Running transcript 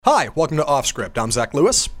Hi, welcome to Off Script. I'm Zach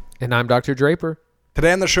Lewis. And I'm Dr. Draper.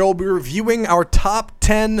 Today on the show, we'll be reviewing our top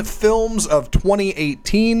 10 films of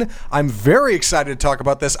 2018. I'm very excited to talk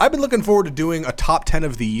about this. I've been looking forward to doing a top 10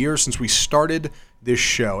 of the year since we started this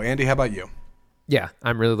show. Andy, how about you? Yeah,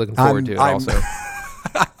 I'm really looking forward to it also.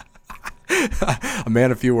 A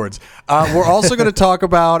man of few words. We're also going to talk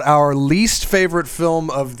about our least favorite film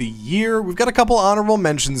of the year. We've got a couple honorable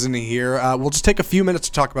mentions in here. We'll just take a few minutes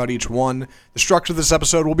to talk about each one. The structure of this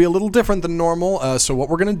episode will be a little different than normal. So what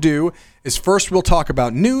we're going to do is first we'll talk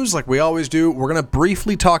about news like we always do. We're going to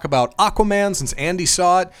briefly talk about Aquaman since Andy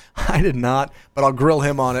saw it. I did not, but I'll grill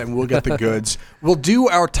him on it and we'll get the goods. We'll do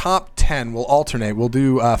our top 10. We'll alternate. We'll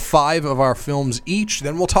do 5 of our films each.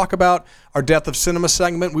 Then we'll talk about our Death of Cinema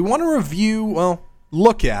segment. We want to review,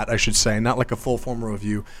 look at, I should say, not like a full form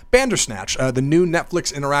review, Bandersnatch, the new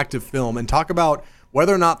Netflix interactive film, and talk about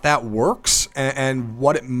whether or not that works and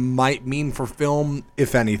what it might mean for film,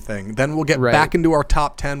 if anything. Then we'll get back into our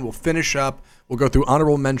top 10. We'll finish up. We'll go through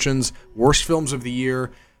honorable mentions, worst films of the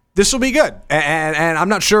year. This will be good. And I'm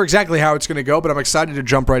not sure exactly how it's going to go, but I'm excited to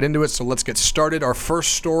jump right into it. So let's get started. Our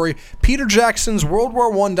first story, Peter Jackson's World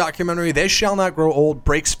War I documentary, They Shall Not Grow Old,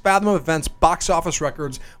 breaks Fathom Events box office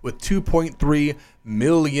records with $2.3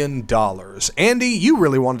 million. Andy, you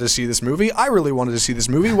really wanted to see this movie. I really wanted to see this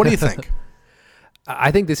movie. What do you think?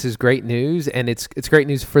 I think this is great news, and it's great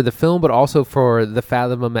news for the film, but also for the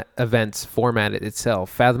Fathom Events format itself.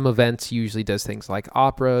 Fathom Events usually does things like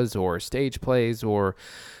operas or stage plays or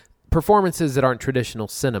performances that aren't traditional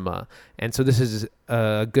cinema, and so this is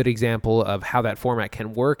a good example of how that format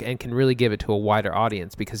can work and can really give it to a wider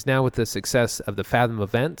audience, because now with the success of the Fathom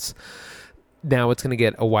Events, now it's going to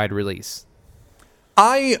get a wide release.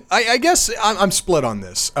 I guess I'm split on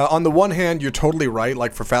this. On the one hand, you're totally right.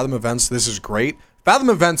 Like for Fathom Events, this is great.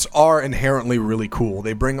 Fathom Events are inherently really cool.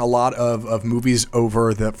 They bring a lot of movies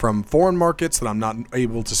over from foreign markets that I'm not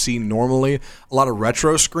able to see normally. A lot of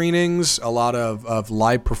retro screenings, a lot of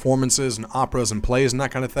live performances and operas and plays and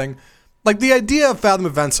that kind of thing. Like the idea of Fathom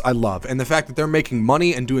Events I love, and the fact that they're making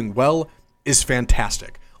money and doing well is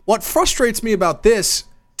fantastic. What frustrates me about this,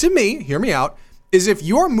 to me, hear me out, is if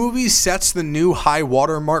your movie sets the new high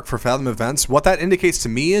watermark for Fathom Events, what that indicates to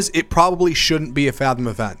me is it probably shouldn't be a Fathom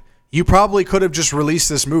event. You probably could have just released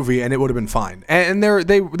this movie and it would have been fine. And they're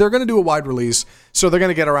going to do a wide release, so they're going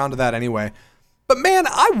to get around to that anyway. But man,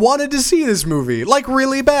 I wanted to see this movie, like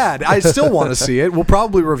really bad. I still want to see it. We'll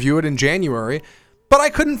probably review it in January. But I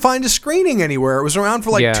couldn't find a screening anywhere. It was around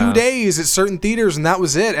for 2 days at certain theaters, and that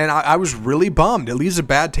was it. And I was really bummed. It leaves a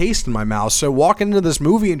bad taste in my mouth. So walking into this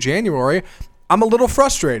movie in January, I'm a little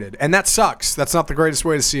frustrated, and that sucks. That's not the greatest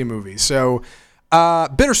way to see a movie. So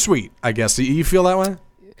bittersweet, I guess. Do you feel that way?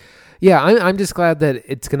 Yeah, I'm just glad that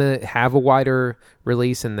it's going to have a wider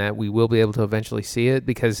release and that we will be able to eventually see it,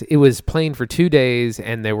 because it was playing for 2 days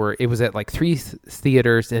and it was at like 3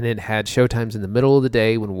 theaters, and it had showtimes in the middle of the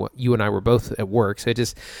day when you and I were both at work. So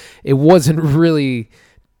it wasn't really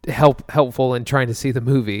helpful in trying to see the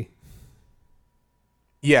movie.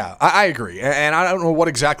 Yeah, I agree. And I don't know what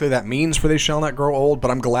exactly that means for They Shall Not Grow Old, but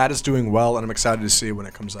I'm glad it's doing well, and I'm excited to see it when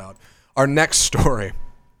it comes out. Our next story.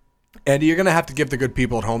 Andy, you're going to have to give the good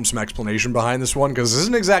people at home some explanation behind this one, because this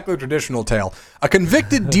isn't exactly a traditional tale. A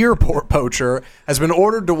convicted deer poacher has been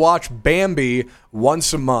ordered to watch Bambi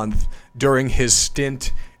once a month during his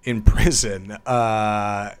stint in prison.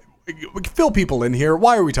 Fill people in here.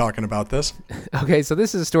 Why are we talking about this? Okay, so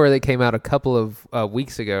this is a story that came out a couple of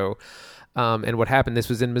weeks ago. And what happened, this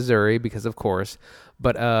was in Missouri, because of course,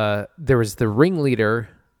 but there was the ringleader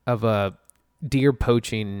of a deer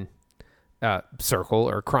poaching circle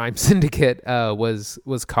or crime syndicate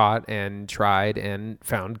was caught and tried and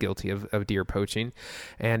found guilty of deer poaching,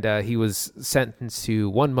 and he was sentenced to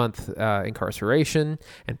 1 month incarceration,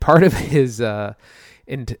 and part of his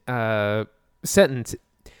sentence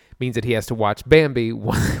means that he has to watch Bambi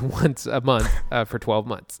once a month for 12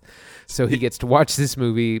 months. So he gets to watch this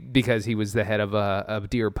movie because he was the head of a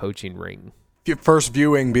deer poaching ring. First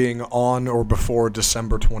viewing being on or before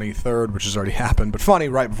December 23rd, which has already happened, but funny,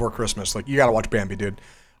 right before Christmas. Like, you got to watch Bambi, dude.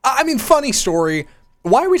 I mean, funny story.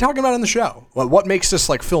 Why are we talking about it on the show? What makes this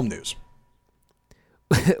like film news?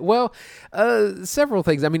 Well, several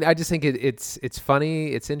things. I mean, I just think it's funny,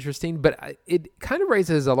 it's interesting, but it kind of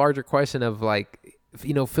raises a larger question of like,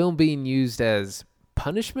 film being used as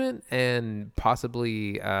punishment and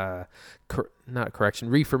possibly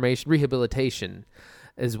rehabilitation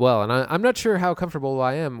as well. And I'm not sure how comfortable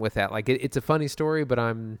I am with that. Like, it's a funny story, but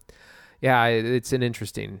it's an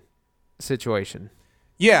interesting situation.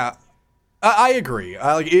 Yeah, I agree.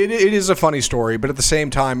 It is a funny story, but at the same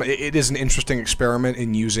time, it is an interesting experiment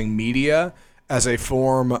in using media as a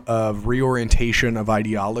form of reorientation of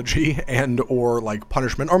ideology and or like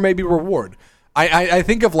punishment or maybe reward. I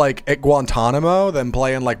think of like at Guantanamo, them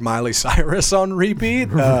playing like Miley Cyrus on repeat,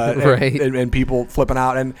 right? And people flipping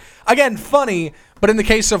out. And again, funny, but in the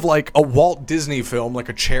case of like a Walt Disney film, like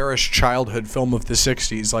a cherished childhood film of the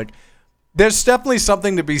 '60s, like there's definitely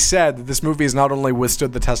something to be said that this movie has not only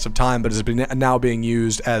withstood the test of time, but has been now being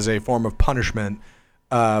used as a form of punishment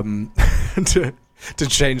to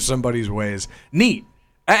change somebody's ways. Neat,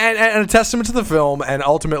 and a testament to the film, and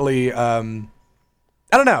ultimately.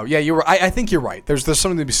 I don't know. Yeah, you're right. I think you're right. There's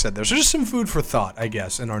something to be said there. So just some food for thought, I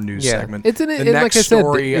guess, in our news segment. It's like I said,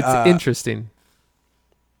 it's interesting.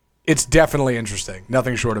 It's definitely interesting.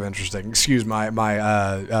 Nothing short of interesting. Excuse my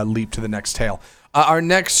leap to the next tale. Our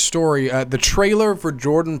next story, the trailer for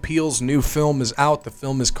Jordan Peele's new film is out. The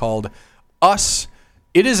film is called Us.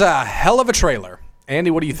 It is a hell of a trailer.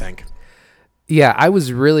 Andy, what do you think? Yeah, I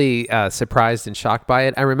was really surprised and shocked by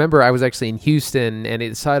it. I remember I was actually in Houston, and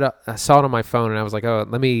I saw it on my phone, and I was like, oh,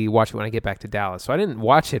 let me watch it when I get back to Dallas. So I didn't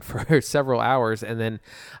watch it for several hours, and then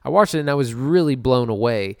I watched it, and I was really blown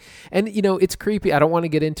away. And, it's creepy. I don't want to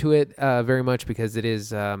get into it very much because it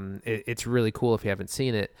is it's really cool if you haven't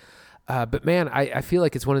seen it. But man, I feel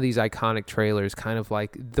like it's one of these iconic trailers, kind of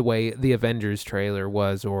like the way the Avengers trailer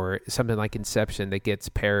was, or something like Inception that gets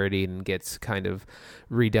parodied and gets kind of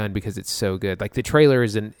redone because it's so good. Like the trailer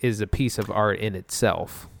is a piece of art in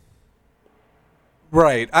itself.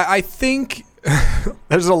 Right. I think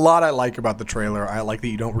there's a lot I like about the trailer. I like that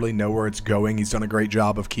you don't really know where it's going. He's done a great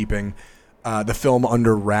job of keeping the film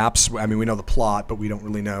under wraps. I mean, we know the plot, but we don't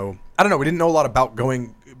really know. I don't know. We didn't know a lot about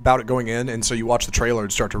it going in, and so you watch the trailer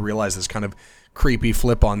and start to realize this kind of creepy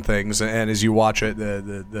flip on things. And as you watch it,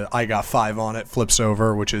 the I Got Five on It flips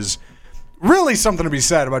over, which is really something to be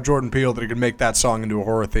said about Jordan Peele that he could make that song into a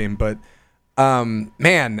horror theme. But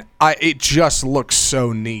man, it just looks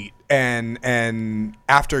so neat. And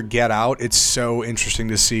after Get Out, it's so interesting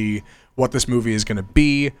to see what this movie is going to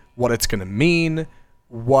be, what it's going to mean,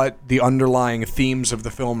 what the underlying themes of the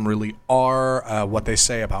film really are, what they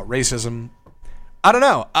say about racism. I don't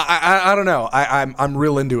know. I don't know. I'm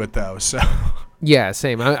real into it though. So yeah,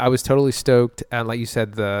 same. I was totally stoked, and like you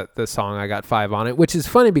said, the song I Got Five on It, which is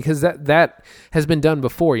funny because that has been done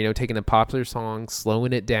before. Taking a popular song,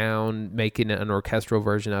 slowing it down, making an orchestral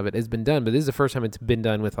version of it has been done. But this is the first time it's been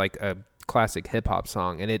done with like a classic hip hop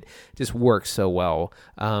song, and it just works so well.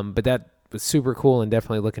 But that was super cool, and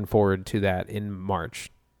definitely looking forward to that in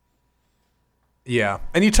March. Yeah,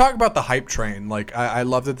 and you talk about the hype train. Like I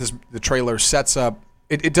love that the trailer sets up.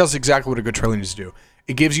 It does exactly what a good trailer needs to do.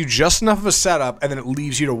 It gives you just enough of a setup, and then it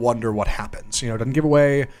leaves you to wonder what happens. It doesn't give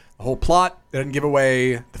away the whole plot. It doesn't give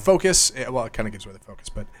away the focus. It kind of gives away the focus,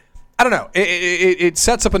 but I don't know. It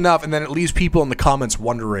sets up enough, and then it leaves people in the comments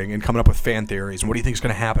wondering and coming up with fan theories. And what do you think is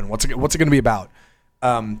going to happen? What's it going to be about?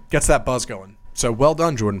 Gets that buzz going. So well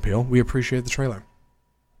done, Jordan Peele. We appreciate the trailer.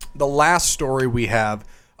 The last story we have.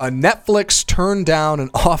 Netflix turned down an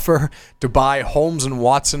offer to buy Holmes &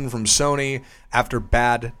 Watson from Sony after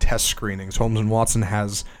bad test screenings. Holmes & Watson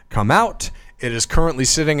has come out. It is currently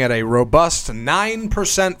sitting at a robust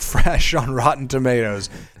 9% fresh on Rotten Tomatoes.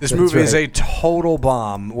 This movie is a total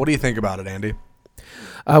bomb. What do you think about it, Andy?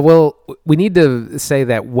 Well, we need to say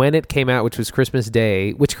that when it came out, which was Christmas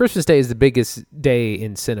Day, which Christmas Day is the biggest day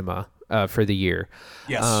in cinema for the year.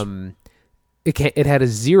 Yes. It had a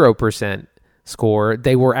 0% score.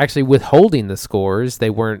 They were actually withholding the scores.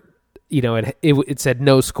 They weren't, it said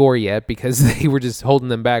no score yet because they were just holding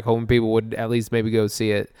them back, hoping people would at least maybe go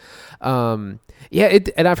see it. And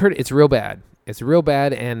I've heard it's real bad. It's real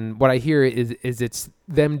bad, and what I hear is it's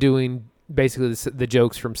them doing basically the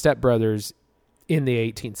jokes from Step Brothers in the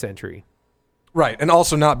 18th century. Right, and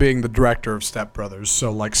also not being the director of Step Brothers,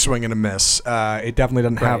 so like swing and a miss. It definitely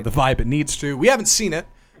doesn't have the vibe it needs to. We haven't seen it.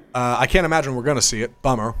 I can't imagine we're going to see it.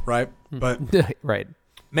 Bummer, right? But right,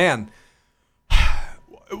 man,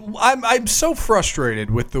 I'm so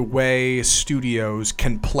frustrated with the way studios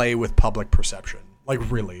can play with public perception.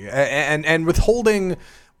 Like really, and withholding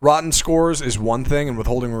Rotten scores is one thing, and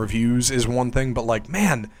withholding reviews is one thing. But like,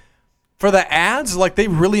 man, for the ads, like they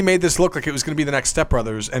really made this look like it was going to be the next Step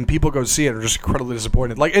Brothers, and people go see it are just incredibly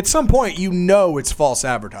disappointed. Like at some point, it's false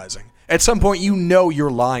advertising. At some point,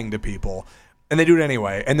 you're lying to people. And they do it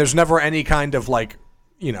anyway. And there's never any kind of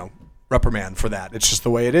reprimand for that. It's just the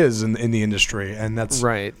way it is in the industry. And that's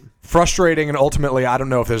right. Frustrating. And ultimately, I don't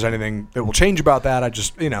know if there's anything that will change about that. I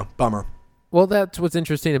just, bummer. Well, that's what's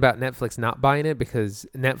interesting about Netflix not buying it, because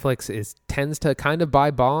Netflix tends to kind of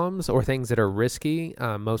buy bombs or things that are risky.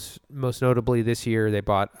 Most notably this year, they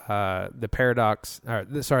bought the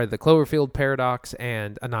Cloverfield Paradox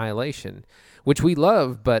and Annihilation, which we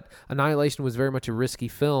love, but Annihilation was very much a risky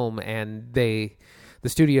film, and the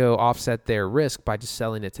studio offset their risk by just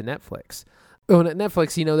selling it to Netflix. Oh, and at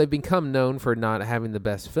Netflix, they've become known for not having the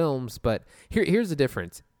best films, but here's the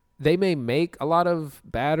difference. They may make a lot of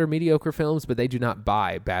bad or mediocre films, but they do not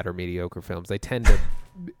buy bad or mediocre films. They tend to,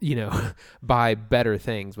 buy better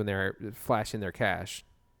things when they're flashing their cash.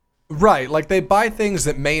 Right. Like they buy things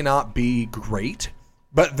that may not be great,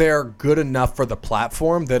 but they're good enough for the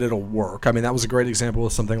platform that it'll work. I mean, that was a great example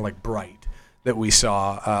of something like Bright that we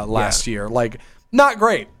saw last year. Like, not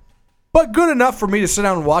great, but good enough for me to sit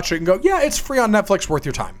down and watch it and go, yeah, it's free on Netflix, worth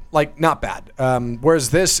your time. Like, not bad.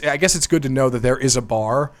 Whereas this, I guess it's good to know that there is a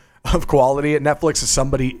bar of quality at Netflix if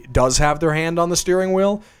somebody does have their hand on the steering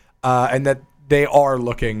wheel, and that they are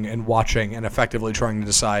looking and watching and effectively trying to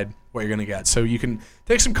decide what you're going to get. So you can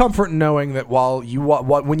take some comfort in knowing that while you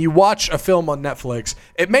when you watch a film on Netflix,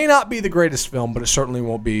 it may not be the greatest film, but it certainly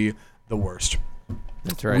won't be the worst.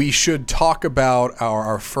 That's right. We should talk about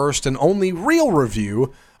our first and only real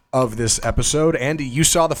review of this episode. Andy, you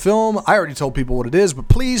saw the film. I already told people what it is, but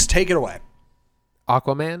please take it away.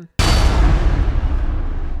 Aquaman?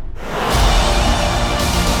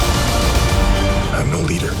 I'm no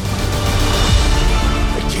leader.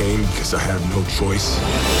 I came because I have no choice.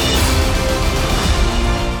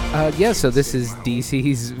 So this is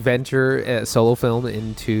DC's venture, solo film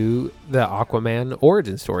into the Aquaman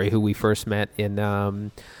origin story, who we first met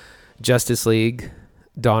in Justice League,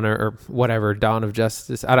 Dawn of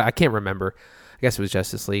Justice. I can't remember. I guess it was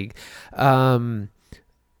Justice League. And,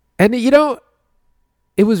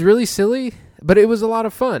 it was really silly, but it was a lot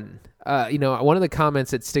of fun. One of the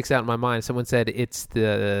comments that sticks out in my mind, someone said it's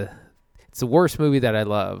the worst movie that I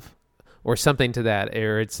love, or something to that,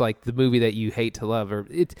 or it's like the movie that you hate to love, or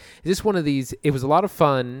it's just one of these. It was a lot of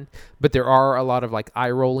fun, but there are a lot of like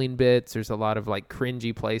eye rolling bits. There's a lot of like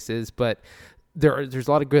cringy places, but there's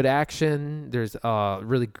a lot of good action. There's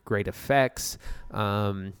really great effects.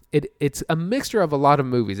 It's a mixture of a lot of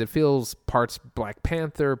movies. It feels parts Black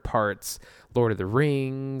Panther, parts Lord of the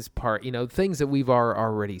Rings, things that we've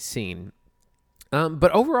already seen.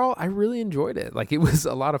 But overall, I really enjoyed it. Like, it was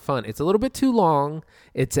a lot of fun. It's a little bit too long.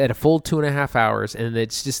 It's at a full 2.5 hours, and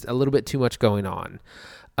it's just a little bit too much going on.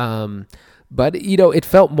 But, it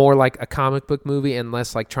felt more like a comic book movie and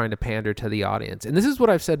less like trying to pander to the audience. And this is what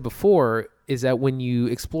I've said before, is that when you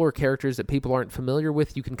explore characters that people aren't familiar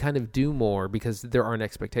with, you can kind of do more because there aren't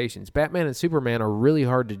expectations. Batman and Superman are really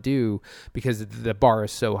hard to do because the bar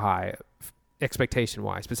is so high,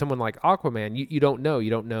 expectation-wise. But someone like Aquaman, you don't know. You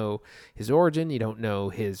don't know his origin. You don't know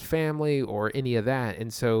his family or any of that.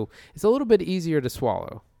 And so it's a little bit easier to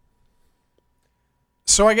swallow.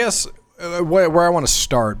 So I guess where I want to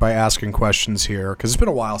start by asking questions here, because it's been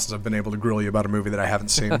a while since I've been able to grill you about a movie that I haven't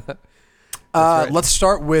seen. Right. Let's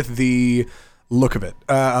start with the look of it.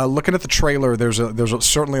 Looking at the trailer, there's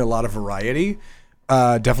certainly a lot of variety.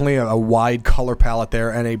 Definitely a wide color palette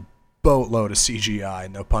there, and a boatload of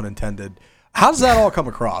CGI, no pun intended. How does that all come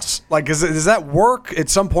across? Like, does that work? At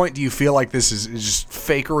some point, do you feel like this is just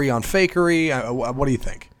fakery on fakery? What do you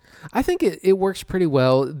think? I think it works pretty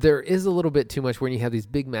well. There is a little bit too much when you have these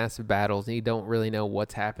big, massive battles and you don't really know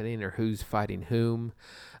what's happening or who's fighting whom.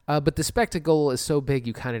 But the spectacle is so big,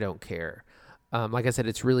 you kind of don't care. Like I said,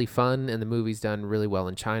 it's really fun, and the movie's done really well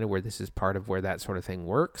in China, where this is part of where that sort of thing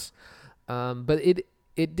works. But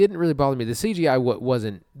it didn't really bother me. The CGI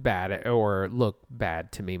wasn't bad or looked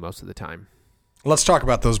bad to me most of the time. Let's talk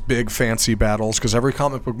about those big fancy battles, because every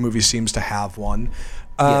comic book movie seems to have one.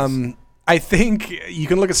 Yes. I think you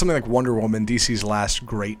can look at something like Wonder Woman, DC's last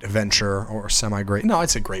great venture, or semi-great. No,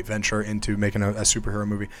 it's a great venture into making a superhero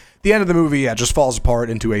movie. The end of the movie, just falls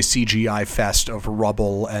apart into a CGI fest of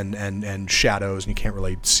rubble and shadows, and you can't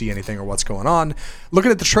really see anything or what's going on.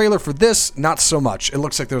 Looking at the trailer for this, not so much. It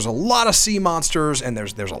looks like there's a lot of sea monsters, and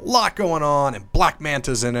there's a lot going on, and Black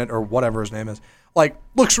Manta's in it, or whatever his name is. Like,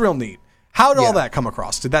 looks real neat. How did all that come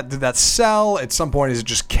across? Did that sell? At some point, is it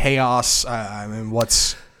just chaos? I mean,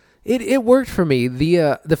 what's... It worked for me.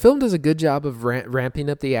 The film does a good job of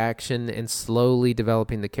ramping up the action and slowly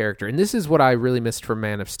developing the character. And this is what I really missed from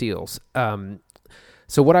Man of Steel.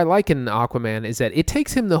 So what I like in Aquaman is that it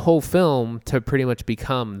takes him the whole film to pretty much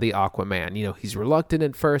become the Aquaman. You know, he's reluctant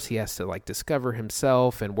at first. He has to like discover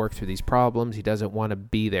himself and work through these problems. He doesn't want to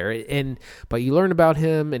be there. But you learn about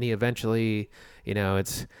him, and he eventually, you know,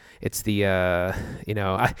 it's the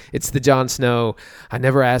it's the Jon Snow, I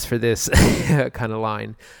never asked for this kind of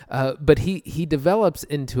line. But he develops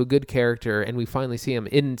into a good character, and we finally see him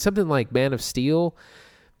in something like Man of Steel.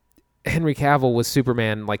 Henry Cavill was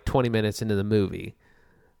Superman like 20 minutes into the movie.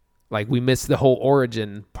 Like, we missed the whole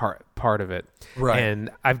origin part of it. Right. And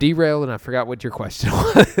I've derailed, and I forgot what your question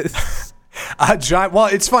was. Well,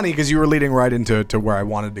 it's funny because you were leading right into where I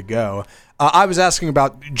wanted to go. I was asking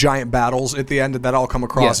about giant battles at the end. Did that all come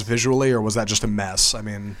across visually, or was that just a mess? I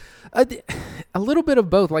mean, a little bit of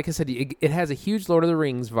both. Like I said, it has a huge Lord of the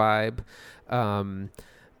Rings vibe,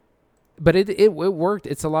 but it worked.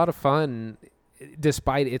 It's a lot of fun,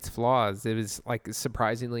 despite its flaws. It was like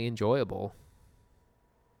surprisingly enjoyable.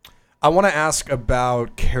 I want to ask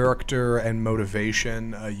about character and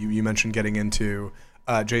motivation. You mentioned getting into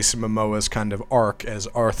Jason Momoa's kind of arc as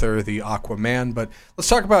Arthur the Aquaman, but let's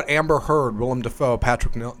talk about Amber Heard, Willem Dafoe,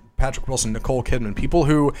 Patrick Wilson, Nicole Kidman, people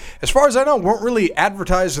who, as far as I know, weren't really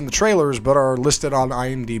advertised in the trailers but are listed on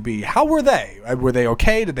IMDb. How were they? Were they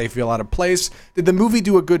okay? Did they feel out of place? Did the movie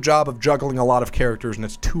do a good job of juggling a lot of characters in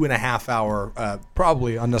its 2.5 hour,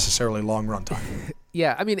 probably unnecessarily long runtime?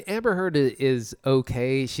 Yeah, I mean, Amber Heard is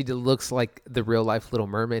okay. She looks like the real-life Little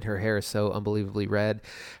Mermaid. Her hair is so unbelievably red.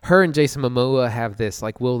 Her and Jason Momoa have this,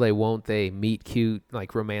 like, will they, won't they, meet cute,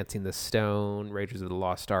 like, Romancing the Stone, Raiders of the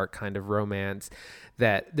Lost Ark kind of romance.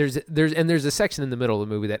 That there's a section in the middle of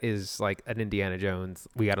the movie that is, like, an Indiana Jones,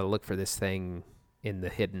 we got to look for this thing in the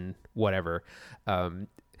hidden whatever.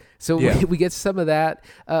 So we get some of that.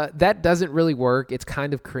 That doesn't really work. It's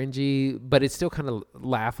kind of cringy, but it's still kind of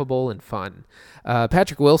laughable and fun.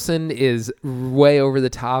 Patrick Wilson is way over the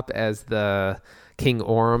top as the King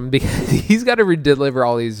Orm because he's got to deliver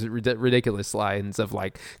all these ridiculous lines of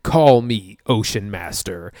like, call me Ocean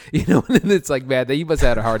Master. You know, and it's like, man, you must have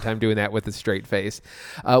had a hard time doing that with a straight face.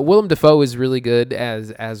 Willem Dafoe is really good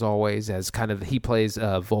as always, as kind of, he plays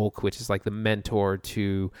Volk, which is like the mentor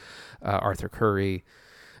to Arthur Curry,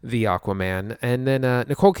 the Aquaman. And then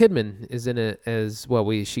Nicole Kidman is in it as well.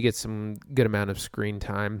 She gets some good amount of screen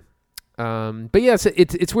time. But yeah,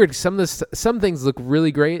 it's weird. Some things look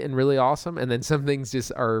really great and really awesome, and then some things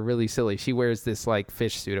just are really silly. She wears this like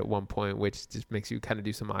fish suit at one point, which just makes you kind of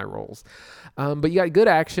do some eye rolls. But you got good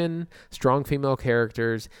action, strong female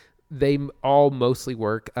characters. They all mostly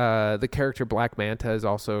work. The character Black Manta is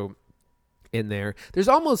also in there. There's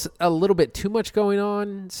almost a little bit too much going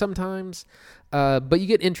on sometimes. But you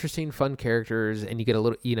get interesting, fun characters, and you get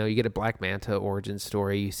you get a Black Manta origin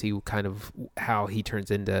story. You see kind of how he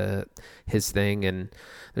turns into his thing, and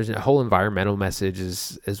there's a whole environmental message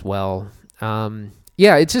as well.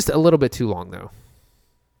 Yeah, it's just a little bit too long, though.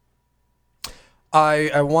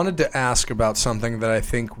 I wanted to ask about something that I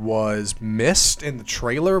think was missed in the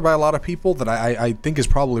trailer by a lot of people that I think is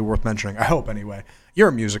probably worth mentioning. I hope, anyway. You're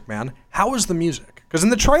a music man. How is the music? Because in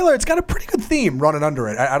the trailer, it's got a pretty good theme running under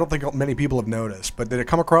it. I don't think many people have noticed, but did it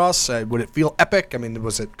come across? Would it feel epic? I mean,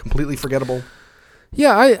 was it completely forgettable?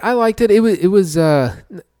 Yeah, I liked it. It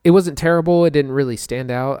wasn't terrible. It didn't really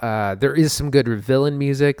stand out. There is some good villain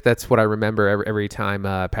music. That's what I remember every time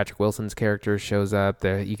Patrick Wilson's character shows up.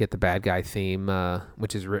 You get the bad guy theme,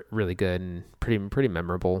 which is really good and pretty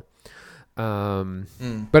memorable.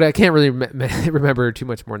 But I can't really remember too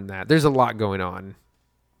much more than that. There's a lot going on.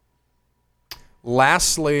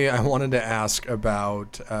 Lastly, I wanted to ask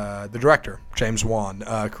about the director, James Wan,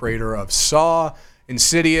 creator of Saw,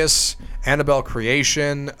 Insidious, Annabelle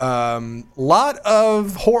Creation. Lot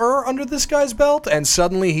of horror under this guy's belt, and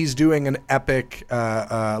suddenly he's doing an epic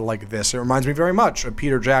like this. It reminds me very much of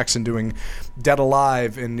Peter Jackson doing Dead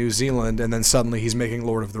Alive in New Zealand, and then suddenly he's making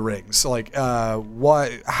Lord of the Rings. Like,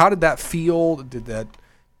 how did that feel?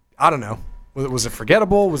 I don't know. Was it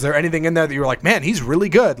forgettable? Was there anything in there that you were like, man, he's really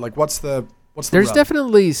good? Like, what's the There's rub?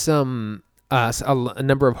 definitely some a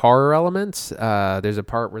number of horror elements. There's a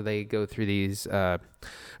part where they go through these.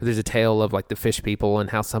 There's a tale of like the fish people and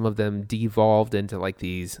how some of them devolved into like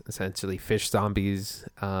these essentially fish zombies.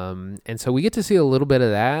 And so we get to see a little bit of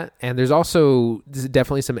that. And there's also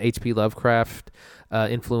definitely some H.P. Lovecraft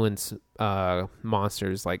influence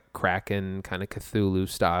monsters like Kraken, kind of Cthulhu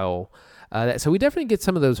style. So we definitely get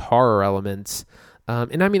some of those horror elements.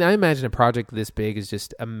 And I mean, I imagine a project this big is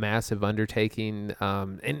just a massive undertaking.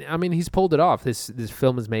 And I mean, he's pulled it off. This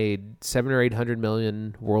film has made 700 or 800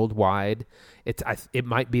 million worldwide. It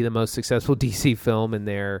might be the most successful DC film in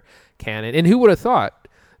their canon. And who would have thought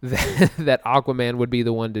that Aquaman would be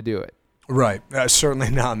the one to do it? Right.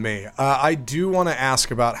 Certainly not me. I do want to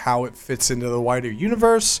ask about how it fits into the wider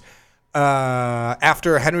universe.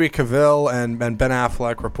 After Henry Cavill and Ben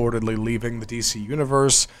Affleck reportedly leaving the DC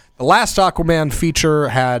universe, the last Aquaman feature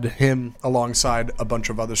had him alongside a bunch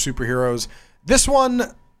of other superheroes. This one,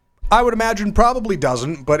 I would imagine, probably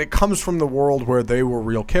doesn't, but it comes from the world where they were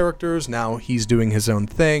real characters. Now he's doing his own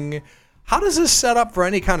thing. How does this set up for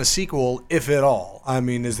any kind of sequel, if at all? I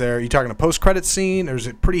mean, are you talking a post-credit scene, or is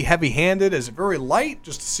it pretty heavy-handed? Is it very light,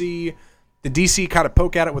 just to see the DC kind of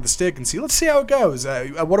poke at it with a stick and see, let's see how it goes?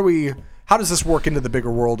 How does this work into the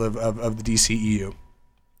bigger world of the DCEU?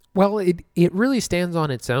 Well, it really stands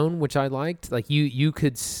on its own, which I liked. Like you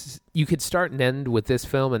could start and end with this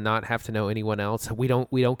film and not have to know anyone else. We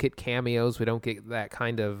don't get cameos. We don't get that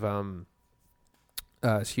kind of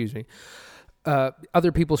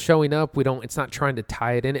other people showing up. It's not trying to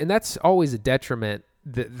tie it in, and that's always a detriment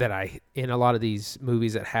that I, in a lot of these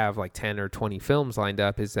movies that have like 10 or 20 films lined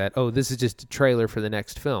up, is that, this is just a trailer for the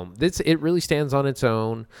next film. It really stands on its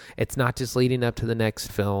own. It's not just leading up to the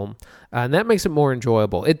next film, and that makes it more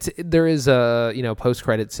enjoyable. There is a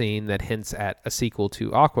post-credit scene that hints at a sequel to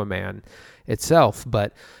Aquaman itself,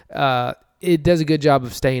 but it does a good job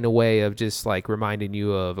of staying away of just like reminding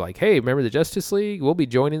you of like, hey, remember the Justice League? We'll be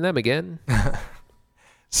joining them again.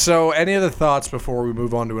 So, any other thoughts before we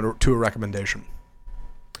move on to a recommendation?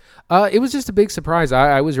 It was just a big surprise.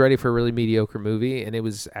 I was ready for a really mediocre movie, and it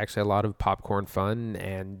was actually a lot of popcorn fun,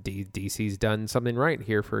 and DC's done something right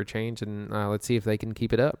here for a change, and let's see if they can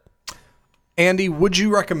keep it up. Andy, would you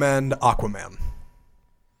recommend Aquaman?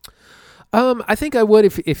 I think I would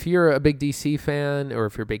if you're a big DC fan, or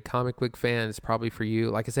if you're a big comic book fan, it's probably for you.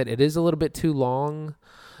 Like I said, it is a little bit too long,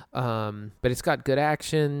 but it's got good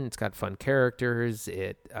action, it's got fun characters,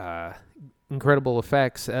 incredible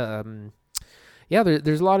effects. Yeah,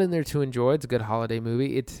 there's a lot in there to enjoy. It's a good holiday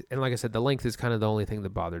movie. And like I said, the length is kind of the only thing that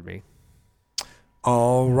bothered me.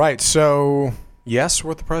 All right. So, yes,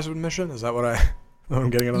 worth the price of admission? Is that what I'm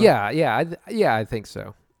getting at? Yeah, I think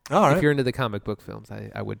so. All right. If you're into the comic book films,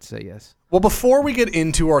 I would say yes. Well, before we get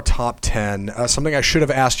into our top 10, something I should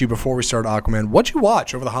have asked you before we started Aquaman, what'd you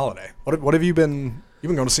watch over the holiday? What have you been... You've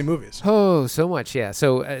been going to see movies. Oh, so much, yeah.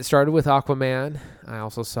 So it started with Aquaman. I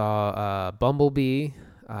also saw Bumblebee.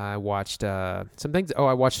 I watched some things.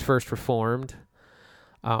 I watched First Reformed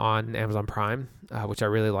on Amazon Prime, which I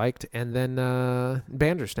really liked. And then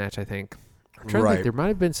Bandersnatch, I think. I'm trying to think. There might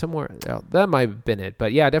have been somewhere. That might have been it.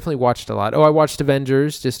 But yeah, I definitely watched a lot. I watched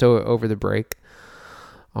Avengers just over the break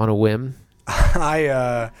on a whim.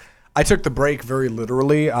 I took the break very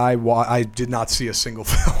literally. I did not see a single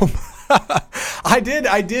film. I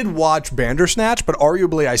did watch Bandersnatch, but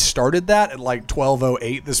arguably I started that at like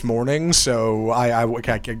 12:08 this morning, so I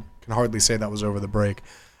can hardly say that was over the break.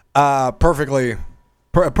 Perfectly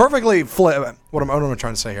flip. What am I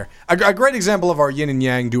trying to say here? A great example of our yin and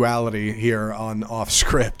yang duality here on Off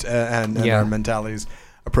Script and our mentalities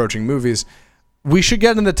approaching movies. We should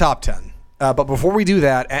get in the top 10, but before we do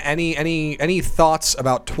that, any thoughts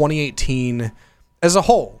about 2018 as a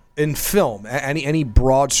whole? In film, any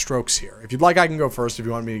broad strokes here? If you'd like, I can go first if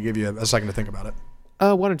you want me to give you a second to think about it.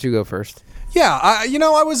 Why don't you go first? Yeah,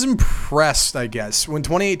 I was impressed, I guess. When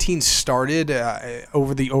 2018 started,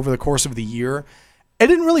 over the course of the year, it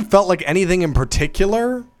didn't really felt like anything in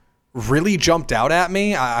particular really jumped out at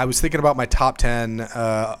me. I was thinking about my top 10.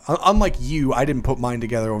 Unlike you, I didn't put mine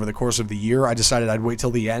together over the course of the year. I decided I'd wait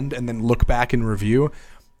till the end and then look back and review,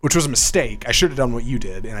 which was a mistake. I should have done what you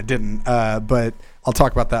did, and I didn't. But I'll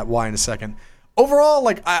talk about that why in a second. Overall,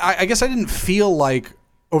 like I guess I didn't feel like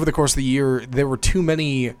over the course of the year there were too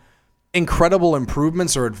many incredible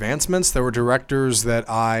improvements or advancements. There were directors that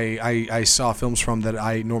I saw films from that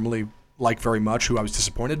I normally like very much, who I was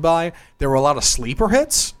disappointed by. There were a lot of sleeper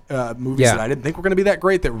hits, movies that I didn't think were going to be that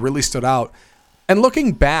great that really stood out. And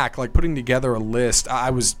looking back, like putting together a list,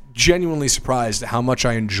 I was genuinely surprised at how much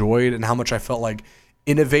I enjoyed and how much I felt like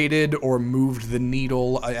innovated or moved the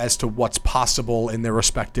needle as to what's possible in their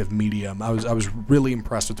respective medium. I was really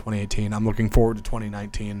impressed with 2018. I'm looking forward to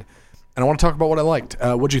 2019, and I want to talk about what I liked.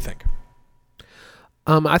 What'd you think?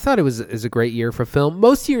 I thought it was a great year for film.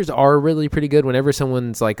 Most years are really pretty good. Whenever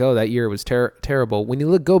someone's like, "Oh, that year was terrible," when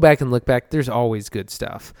you go back, there's always good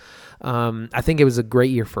stuff. I think it was a great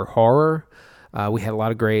year for horror. We had a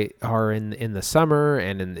lot of great horror in the summer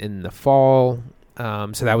and in the fall,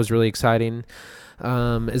 so that was really exciting.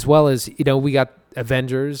 As well as, we got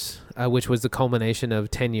Avengers, which was the culmination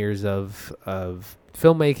of 10 years of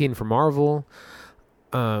filmmaking for Marvel.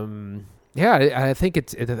 I think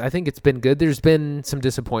it's been good. There's been some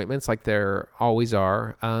disappointments, like there always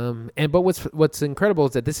are. But what's incredible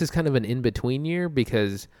is that this is kind of an in-between year,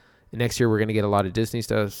 because Next year, we're going to get a lot of Disney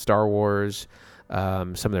stuff, Star Wars,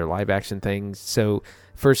 some of their live action things. So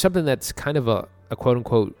for something that's kind of a quote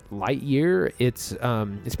unquote light year, it's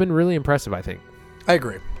been really impressive, I think. I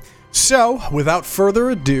agree. So without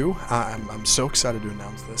further ado, I'm so excited to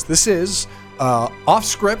announce this. This is Off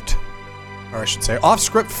Script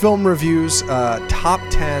Film Reviews Top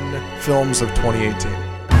 10 Films of 2018.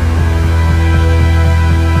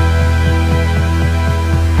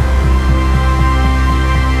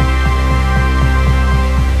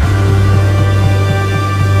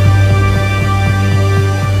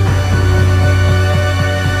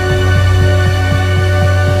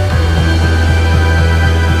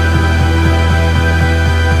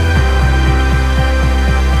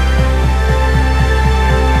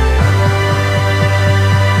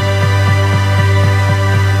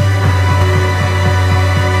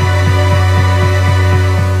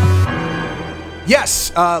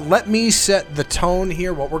 Yes, let me set the tone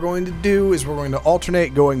here. What we're going to do is we're going to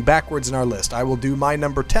alternate going backwards in our list. I will do my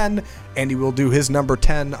number 10, Andy will do his number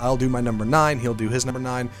 10, I'll do my number 9, he'll do his number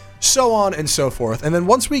 9, so on and so forth. And then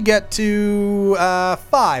once we get to 5,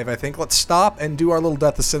 I think, let's stop and do our little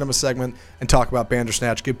Death of Cinema segment and talk about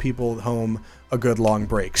Bandersnatch, give people at home a good long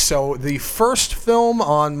break. So the first film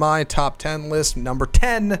on my top 10 list, number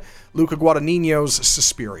 10, Luca Guadagnino's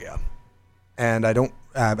Suspiria. And I don't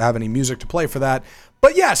have any music to play for that.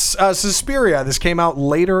 But yes, Suspiria. This came out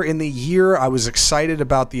later in the year. I was excited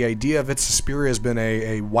about the idea of it. Suspiria has been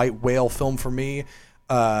a white whale film for me.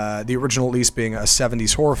 The original, at least, being a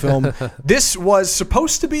 70s horror film. This was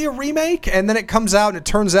supposed to be a remake, and then it comes out, and it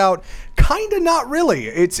turns out kind of not really.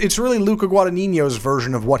 It's really Luca Guadagnino's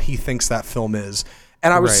version of what he thinks that film is.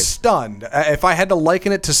 And I was stunned. If I had to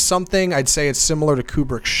liken it to something, I'd say it's similar to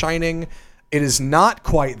Kubrick's Shining. It is not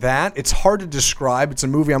quite that. It's hard to describe. It's a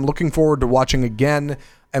movie I'm looking forward to watching again,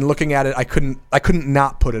 and looking at it, I couldn't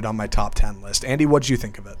not put it on my top 10 list. Andy, what'd you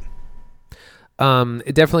think of it?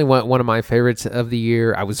 It definitely one of my favorites of the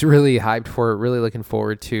year. I was really hyped for it, really looking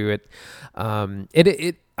forward to it.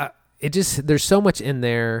 It just, there's so much in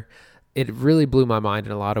there. It really blew my mind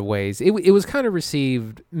in a lot of ways. It was kind of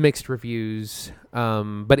received mixed reviews,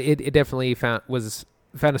 but it definitely found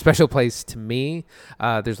a special place to me.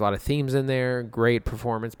 There's a lot of themes in there. Great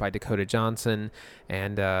performance by Dakota Johnson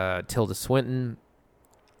and Tilda Swinton.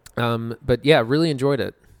 But yeah, really enjoyed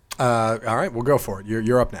it. All right, we'll go for it.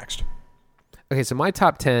 You're up next. Okay, so my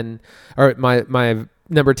top 10, or my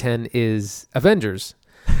number 10 is Avengers.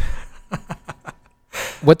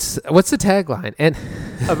 What's the tagline? And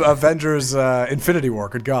Avengers Infinity War.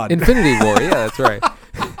 Good God. Infinity War. Yeah, that's right.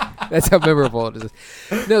 That's how memorable it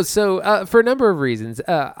is. No, so for a number of reasons,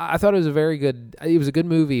 I thought it was a good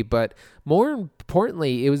movie, but more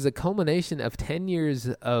importantly, it was a culmination of 10 years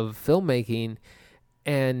of filmmaking,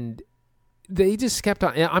 and they just kept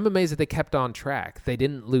on. I'm amazed that they kept on track. They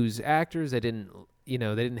didn't lose actors. They didn't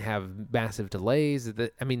have massive delays.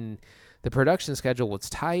 The production schedule was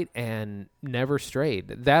tight and never strayed.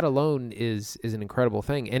 That alone is an incredible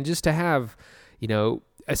thing. And just to have,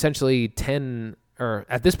 essentially 10, or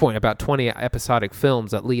at this point about 20 episodic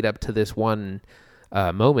films that lead up to this one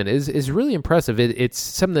moment is really impressive. It's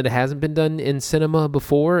something that hasn't been done in cinema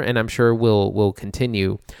before, and I'm sure will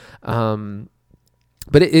continue.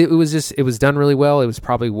 But it was done really well. It was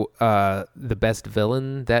probably the best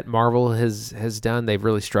villain that Marvel has done. They've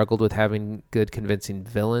really struggled with having good, convincing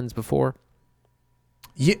villains before.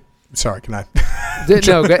 Yeah. Sorry, can I? Go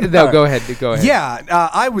ahead. Yeah,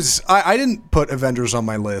 I didn't put Avengers on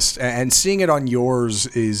my list, and seeing it on yours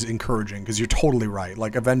is encouraging because you're totally right.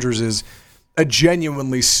 Like, Avengers is a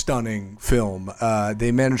genuinely stunning film.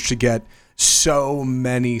 They managed to get so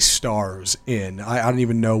many stars in. I don't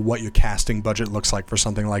even know what your casting budget looks like for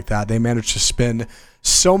something like that. They managed to spin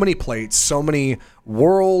so many plates, so many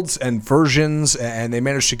worlds and versions, and they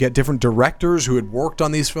managed to get different directors who had worked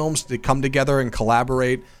on these films to come together and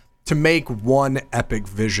collaborate to make one epic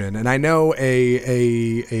vision. And I know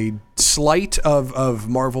a slight of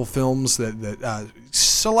Marvel films that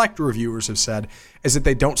select reviewers have said is that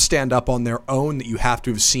they don't stand up on their own, that you have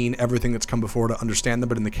to have seen everything that's come before to understand them.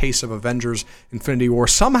 But in the case of Avengers Infinity War,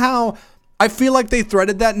 somehow I feel like they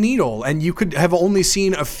threaded that needle, and you could have only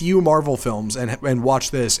seen a few Marvel films and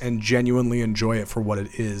watch this and genuinely enjoy it for what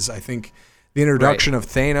it is. I think the introduction of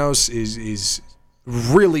Thanos is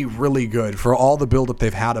really, really good for all the buildup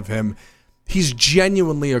they've had of him. He's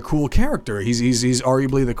genuinely a cool character. He's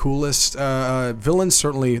arguably the coolest villain,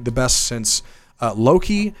 certainly the best since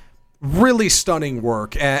Loki. Really stunning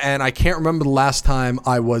work, and I can't remember the last time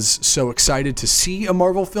I was so excited to see a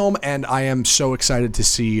Marvel film, and I am so excited to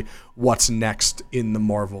see what's next in the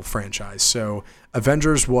Marvel franchise. So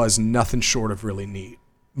Avengers was nothing short of really neat.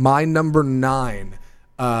 My number 9,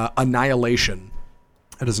 Annihilation.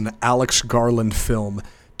 It is an Alex Garland film.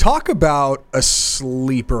 Talk about a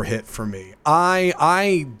sleeper hit for me.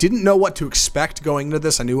 I didn't know what to expect going into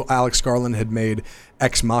this. I knew Alex Garland had made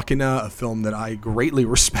Ex Machina, a film that I greatly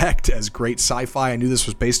respect as great sci-fi. I knew this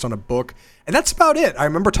was based on a book, and that's about it. I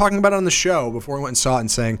remember talking about it on the show before we went and saw it and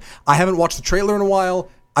saying, I haven't watched the trailer in a while.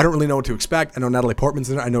 I don't really know what to expect. I know Natalie Portman's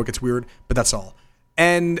in it. I know it gets weird, but that's all.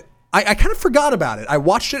 And I kind of forgot about it. I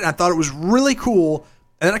watched it, and I thought it was really cool,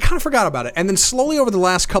 and then I kind of forgot about it. And then slowly over the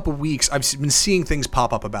last couple weeks, I've been seeing things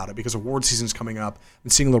pop up about it because award season's coming up. I've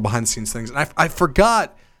been seeing little behind-the-scenes things. And I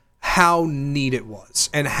forgot how neat it was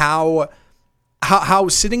and how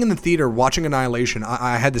sitting in the theater watching Annihilation,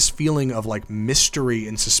 I had this feeling of like mystery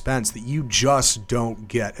and suspense that you just don't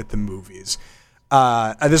get at the movies.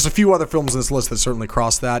 There's a few other films on this list that certainly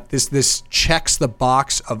cross that. This checks the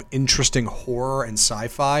box of interesting horror and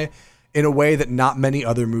sci-fi in a way that not many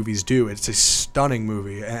other movies do. It's a stunning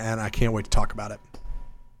movie, and I can't wait to talk about it.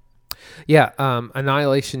 Yeah,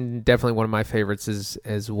 Annihilation, definitely one of my favorites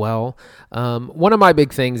as well. One of my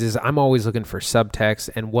big things is I'm always looking for subtext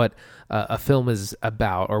and what a film is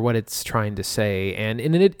about or what it's trying to say. And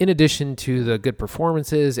in addition to the good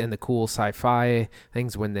performances and the cool sci-fi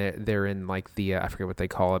things when they're in like the, I forget what they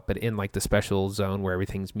call it, but in like the special zone where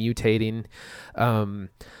everything's mutating.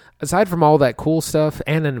 Aside from all that cool stuff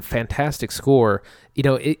and a fantastic score, you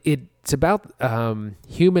know, it's about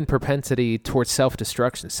human propensity towards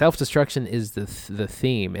self-destruction. Self-destruction is the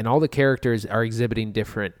theme, and all the characters are exhibiting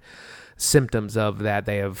different symptoms of that.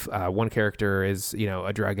 They have one character is, you know,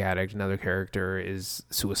 a drug addict, another character is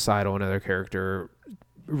suicidal, another character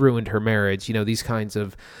ruined her marriage. You know, these kinds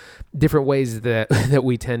of different ways that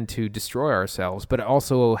we tend to destroy ourselves, but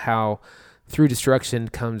also how through destruction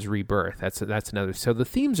comes rebirth. That's another. So the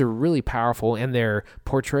themes are really powerful, and they're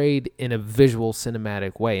portrayed in a visual,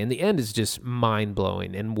 cinematic way. And the end is just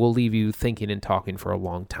mind-blowing, and will leave you thinking and talking for a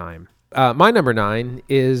long time. My number 9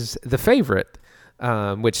 is The Favorite,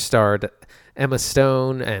 which starred Emma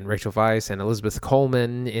Stone and Rachel Weisz and Elizabeth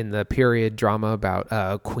Colman in the period drama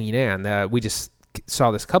about Queen Anne. We just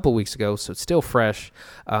saw this a couple weeks ago, so it's still fresh,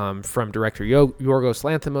 from director Yorgos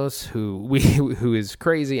Lanthimos, who is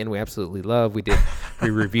crazy and we absolutely love. We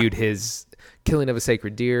reviewed his Killing of a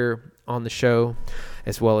Sacred Deer on the show,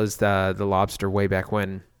 as well as the Lobster way back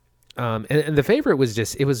when. And The Favorite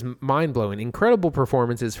was mind-blowing. Incredible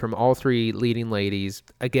performances from all three leading ladies.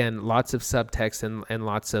 Again, lots of subtext and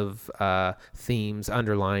lots of themes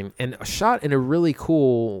underlying, and shot in a really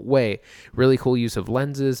cool way. Really cool use of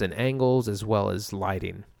lenses and angles as well as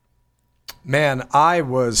lighting. Man, I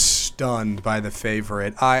was stunned by The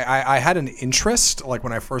Favorite. I had an interest, like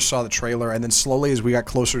when I first saw the trailer, and then slowly as we got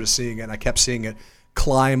closer to seeing it, and I kept seeing it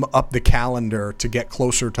climb up the calendar to get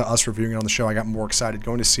closer to us reviewing it on the show, I got more excited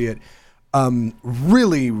going to see it.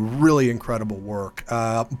 Really, really incredible work.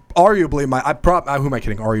 Arguably, who am I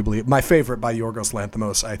kidding? Arguably, my favorite by Yorgos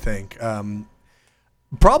Lanthimos, I think.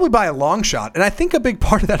 Probably by a long shot. And I think a big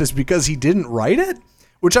part of that is because he didn't write it,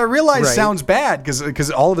 which I realize sounds bad because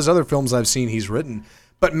all of his other films I've seen he's written.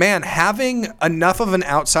 But man, having enough of an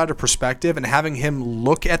outsider perspective and having him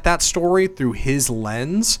look at that story through his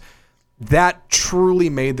lens, that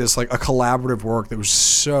truly made this like a collaborative work that was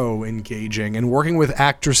so engaging. And working with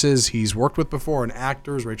actresses he's worked with before and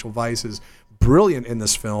actors, Rachel Weisz is brilliant in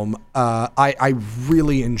this film. I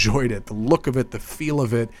really enjoyed it. The look of it, the feel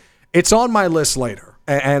of it. It's on my list later,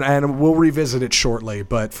 and we'll revisit it shortly.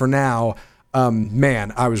 But for now,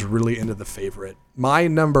 man, I was really into The Favorite. My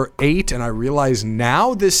number 8, and I realize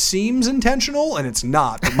now this seems intentional, and it's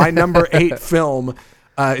not. But my number 8 film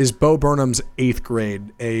is Bo Burnham's 8th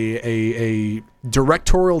Grade, a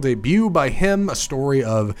directorial debut by him, a story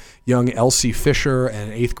of young Elsie Fisher,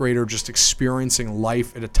 an 8th grader just experiencing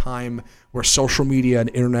life at a time where social media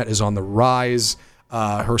and internet is on the rise.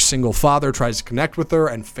 Her single father tries to connect with her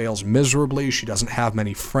and fails miserably. She doesn't have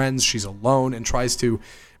many friends. She's alone and tries to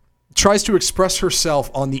express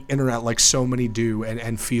herself on the internet like so many do,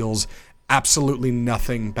 and feels absolutely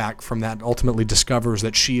nothing back from that, and ultimately discovers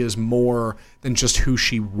that she is more than just who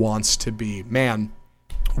she wants to be. Man,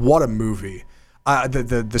 what a movie.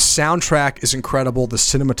 The soundtrack is incredible. The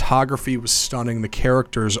cinematography was stunning. The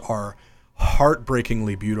characters are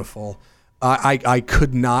heartbreakingly beautiful. I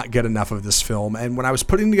could not get enough of this film. And when I was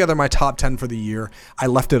putting together my top 10 for the year, I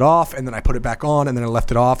left it off, and then I put it back on, and then I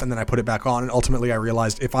left it off, and then I put it back on. And ultimately I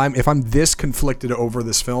realized if I'm this conflicted over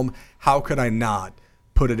this film, how could I not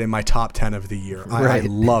put it in my top 10 of the year? Right. I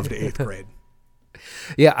loved 8th Grade.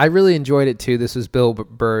 Yeah, I really enjoyed it too. This was Bill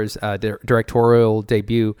Burr's directorial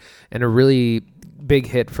debut and a really big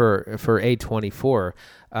hit for A24.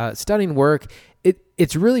 Stunning work.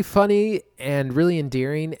 it's really funny and really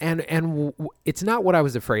endearing, and it's not what I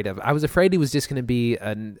was afraid of. I was afraid it was just going to be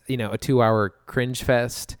a 2-hour cringe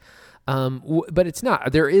fest. But it's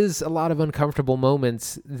not. There is a lot of uncomfortable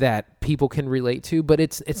moments that people can relate to, but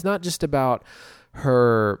it's not just about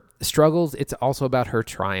her struggles. It's also about her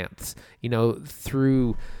triumphs. You're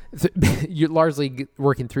largely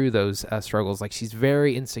working through those struggles. Like, she's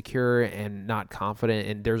very insecure and not confident,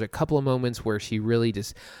 and there's a couple of moments where she really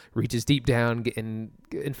just reaches deep down and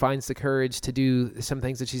finds the courage to do some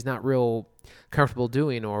things that she's not real comfortable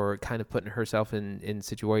doing, or kind of putting herself in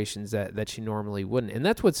situations that she normally wouldn't. And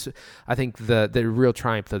that's what's, I think, the real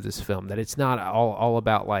triumph of this film, that it's not all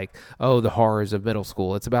about like, oh, the horrors of middle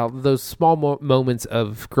school. It's about those small moments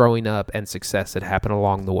of growing up and success that happen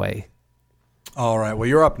along the way. All right. Well,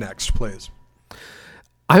 you're up next, please.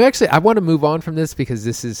 I want to move on from this because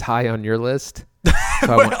this is high on your list.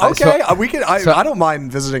 So I don't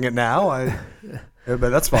mind visiting it now. But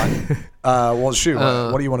that's fine. Well, shoot.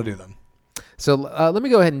 What do you want to do then? So let me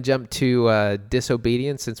go ahead and jump to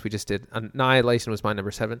Disobedience, since we just did Annihilation was my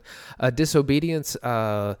number 7. Disobedience,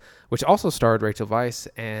 which also starred Rachel Weisz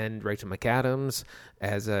and Rachel McAdams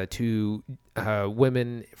as two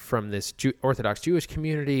women from this Orthodox Jewish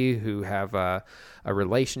community who have a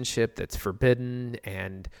relationship that's forbidden.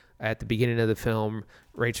 And at the beginning of the film,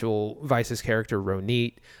 Rachel Weisz's character,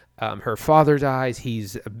 Ronit, her father dies.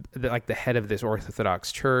 He's like the head of this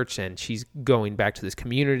Orthodox church, and she's going back to this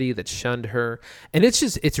community that shunned her. And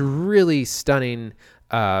it's a really stunning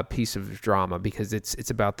piece of drama, because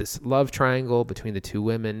it's about this love triangle between the two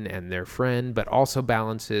women and their friend, but also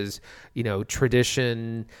balances,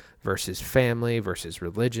 tradition versus family versus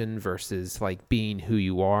religion versus like being who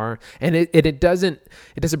you are. And it does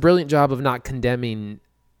a brilliant job of not condemning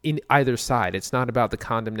in either side. It's not about the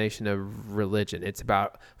condemnation of religion. It's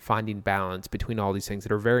about finding balance between all these things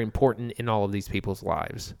that are very important in all of these people's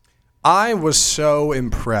lives. I was so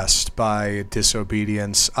impressed by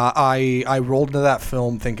Disobedience. I rolled into that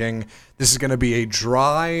film thinking this is going to be a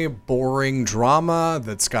dry, boring drama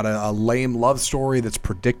that's got a lame love story that's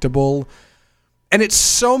predictable. And it's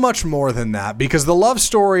so much more than that, because the love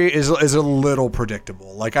story is a little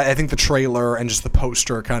predictable. Like, I think the trailer and just the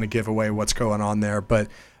poster kind of give away what's going on there. But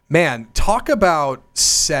man, talk about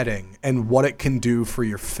setting and what it can do for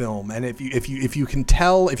your film. And if you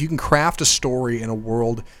can craft a story in a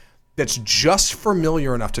world that's just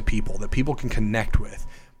familiar enough to people that people can connect with,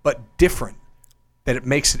 but different, that it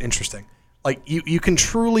makes it interesting. Like, you can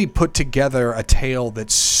truly put together a tale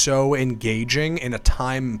that's so engaging in a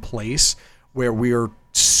time and place where we are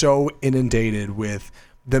so inundated with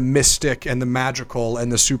the mystic and the magical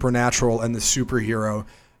and the supernatural and the superhero.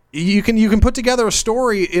 You can put together a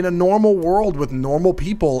story in a normal world with normal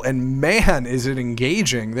people, and man, is it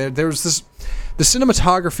engaging. There's this, the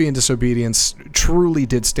cinematography in Disobedience truly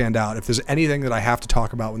did stand out. If there's anything that I have to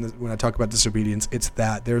talk about when I talk about Disobedience, it's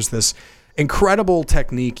that. There's this incredible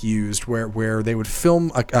technique used where they would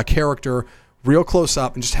film a character real close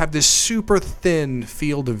up and just have this super thin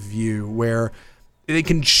field of view where they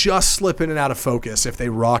can just slip in and out of focus if they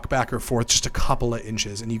rock back or forth just a couple of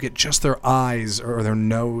inches, and you get just their eyes or their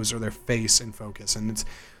nose or their face in focus. And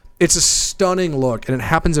it's a stunning look, and it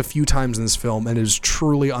happens a few times in this film, and it is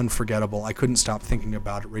truly unforgettable. I couldn't stop thinking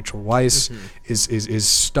about it. Rachel Weisz is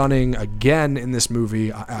stunning again in this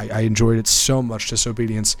movie. I enjoyed it so much.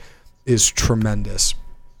 Disobedience is tremendous.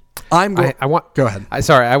 Go ahead. I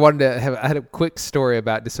wanted to I had a quick story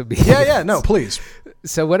about Disobedience. Yeah, no, please.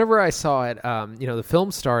 So whenever I saw it, the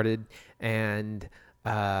film started, and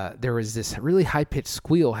there was this really high-pitched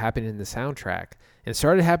squeal happening in the soundtrack. And it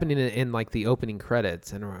started happening in like the opening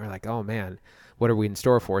credits, and we're like, oh man, what are we in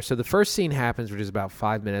store for? So the first scene happens, which is about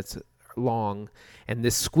 5 minutes long, and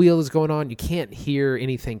this squeal is going on. You can't hear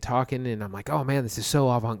anything talking, and I'm like, oh man, this is so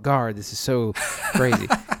avant-garde. This is so crazy.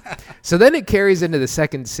 So then it carries into the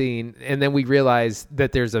second scene, and then we realize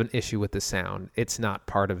that there's an issue with the sound. It's not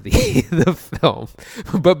part of the film.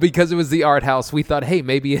 But because it was the art house, we thought, hey,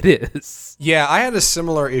 maybe it is. Yeah, I had a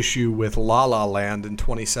similar issue with La La Land in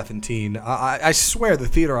 2017. I swear the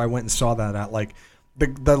theater I went and saw that at, like,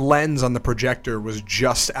 the lens on the projector was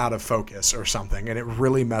just out of focus or something, and it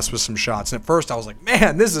really messed with some shots. And at first I was like,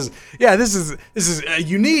 man, this is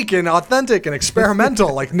unique and authentic and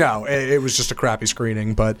experimental. Like, no, it was just a crappy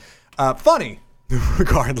screening, but funny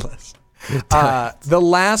regardless. The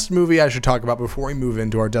last movie I should talk about before we move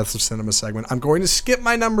into our Deaths of Cinema segment, I'm going to skip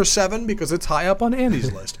my number 7 because it's high up on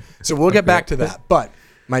Andy's list. So we'll get back to that. But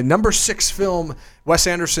my number 6 film, Wes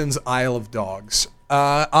Anderson's Isle of Dogs.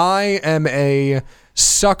 I am a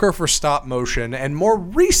sucker for stop motion, and more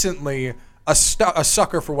recently a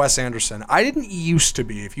sucker for Wes Anderson. I didn't used to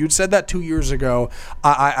be. If you'd said that 2 years ago,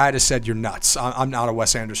 I'd have said you're nuts. I'm not a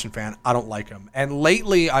Wes Anderson fan. I don't like him. And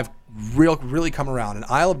lately, I've really come around. And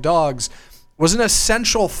Isle of Dogs was an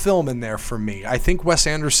essential film in there for me. I think Wes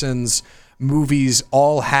Anderson's movies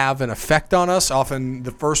all have an effect on us. Often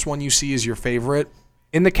the first one you see is your favorite.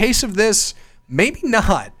 In the case of this, maybe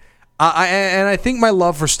not. I think my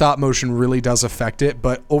love for stop motion really does affect it,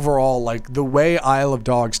 but overall, like the way Isle of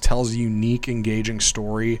Dogs tells a unique, engaging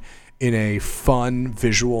story in a fun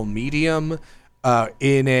visual medium,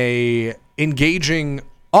 in a engaging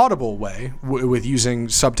audible way with using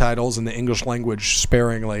subtitles in the English language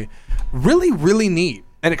sparingly, really neat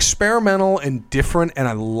and experimental and different, and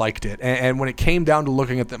I liked it. And when it came down to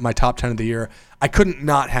looking at my top 10 of the year, I couldn't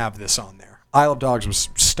not have this on there. Isle of Dogs was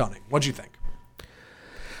stunning. What'd you think?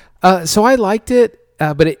 So I liked it,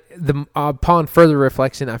 but upon further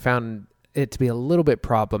reflection, I found it to be a little bit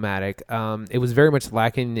problematic. It was very much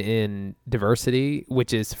lacking in diversity,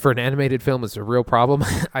 which is for an animated film is a real problem,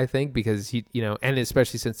 I think, because and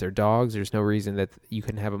especially since they're dogs, there's no reason that you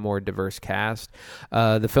couldn't have a more diverse cast.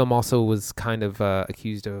 The film also was kind of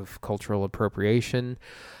accused of cultural appropriation,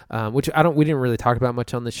 which we didn't really talk about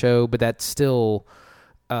much on the show, but that's still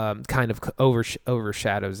kind of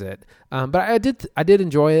overshadows it. But I did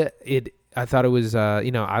enjoy it. I thought it was,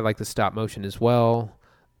 I like the stop motion as well.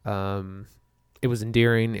 It was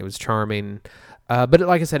endearing. It was charming. But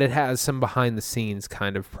like I said, it has some behind the scenes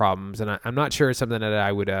kind of problems. And I'm not sure it's something that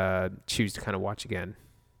I would choose to kind of watch again.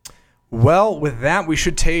 Well, with that, we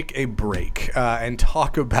should take a break and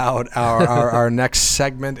talk about our next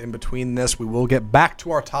segment. In between this, we will get back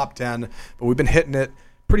to our top 10, but we've been hitting it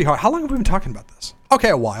pretty hard. How long have we been talking about this? Okay,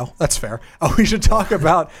 a while. That's fair. We should talk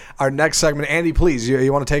about our next segment. Andy, please,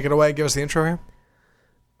 you want to take it away? Give us the intro here.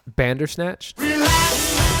 Bandersnatch.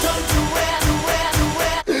 Relax, don't do it.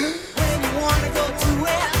 When you wanna go to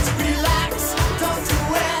it, relax, don't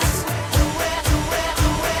do it.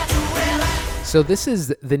 Relax. So this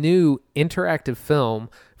is the new interactive film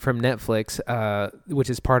from Netflix, which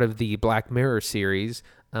is part of the Black Mirror series.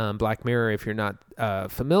 Black Mirror, if you're not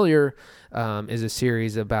familiar, is a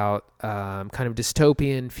series about kind of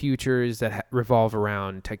dystopian futures that revolve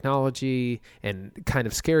around technology and kind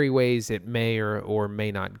of scary ways it may or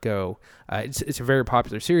may not go. It's a very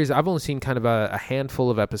popular series. I've only seen kind of a handful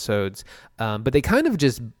of episodes, but they kind of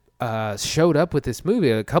just showed up with this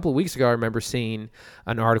movie. A couple of weeks ago, I remember seeing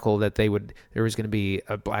an article that there was going to be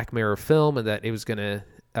a Black Mirror film and that it was going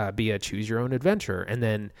to be a choose your own adventure. And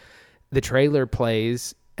then the trailer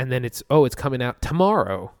plays, and then it's coming out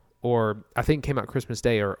tomorrow, or I think it came out Christmas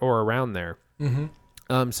Day or around there.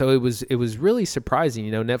 Mm-hmm. So it was really surprising.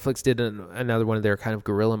 Netflix did another one of their kind of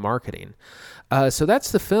guerrilla marketing. So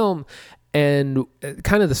that's the film, and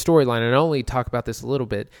kind of the storyline. And I'll only talk about this a little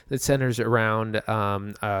bit. That centers around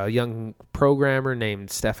a young programmer named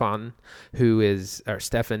Stefan, who is in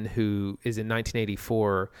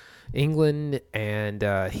 1984. England,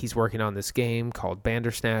 and he's working on this game called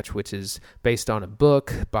Bandersnatch, which is based on a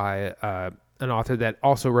book by an author that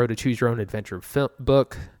also wrote a Choose Your Own Adventure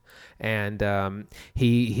book. And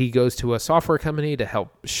he goes to a software company to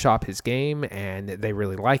help shop his game, and they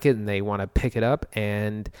really like it, and they want to pick it up.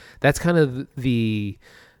 And that's kind of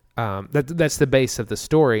that's the base of the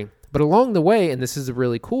story. But along the way, and this is the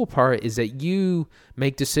really cool part, is that you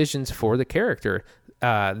make decisions for the character.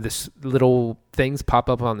 This little things pop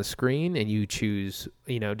up on the screen, and you choose,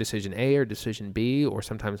 decision A or decision B, or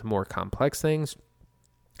sometimes more complex things,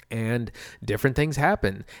 and different things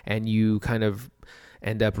happen, and you kind of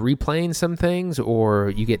end up replaying some things, or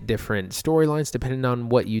you get different storylines depending on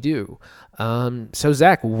what you do. So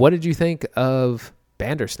Zach, what did you think of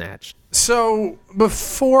Bandersnatch? So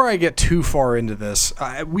before I get too far into this,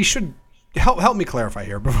 we should help me clarify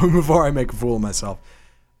here before I make a fool of myself.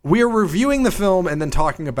 We are reviewing the film and then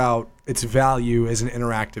talking about its value as an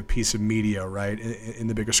interactive piece of media, right? In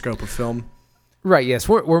the bigger scope of film. Right. Yes.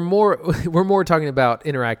 We're more talking about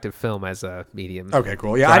interactive film as a medium. Okay.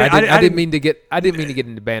 Cool. Yeah. I didn't mean to get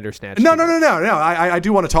into Bandersnatch. No. I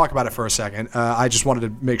do want to talk about it for a second. I just wanted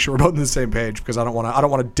to make sure we're both on the same page, because I don't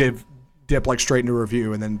want to dip like straight into a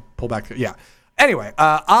review and then pull back. Yeah. Anyway,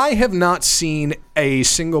 I have not seen a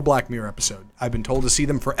single Black Mirror episode. I've been told to see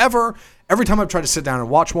them forever. Every time I've tried to sit down and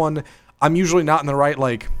watch one, I'm usually not in the right,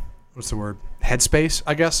 what's the word? Headspace,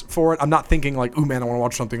 I guess, for it. I'm not thinking like, ooh, man, I want to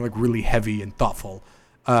watch something like really heavy and thoughtful.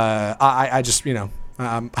 I just,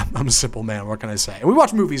 I'm a simple man. What can I say? And we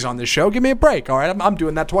watch movies on this show. Give me a break, all right? I'm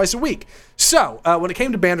doing that twice a week. So when it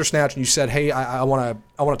came to Bandersnatch and you said, hey, I want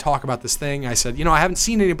to talk about this thing, I said, I haven't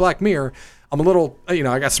seen any Black Mirror. I'm a little, I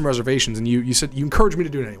got some reservations, and you said you encouraged me to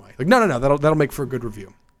do it anyway. Like, no, that'll make for a good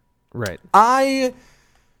review. Right. I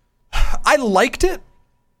liked it,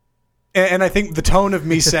 and I think the tone of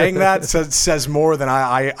me saying that says more than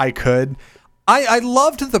I could. I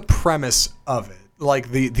loved the premise of it, like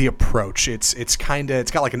the approach. It's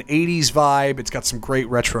got like an 80s vibe. It's got some great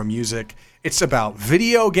retro music. It's about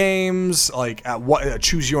video games, like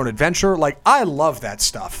choose your own adventure. Like, I love that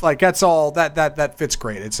stuff. Like, that's all that fits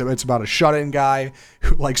great. It's about a shut-in guy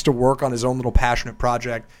who likes to work on his own little passionate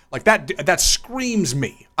project. Like, that screams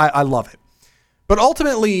me. I love it. But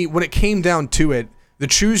ultimately, when it came down to it, the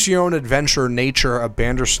choose your own adventure nature of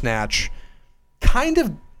Bandersnatch kind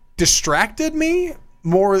of distracted me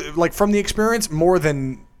more, like, from the experience, more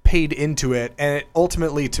than paid into it. And it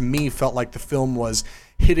ultimately, to me, felt like the film was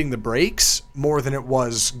hitting the brakes more than it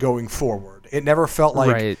was going forward. It never felt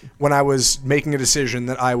like when I was making a decision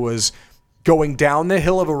that I was going down the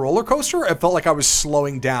hill of a roller coaster. It felt like I was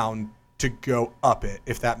slowing down to go up it,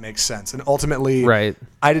 if that makes sense. And ultimately,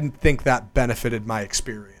 I didn't think that benefited my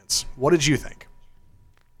experience. What did you think?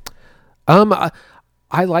 I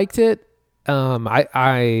liked it. Again,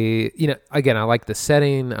 I like the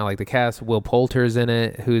setting. I like the cast. Will Poulter's in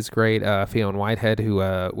it, who's great. Fionn Whitehead, who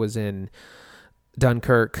was in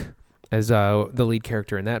Dunkirk as the lead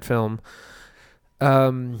character in that film.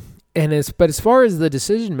 But as far as the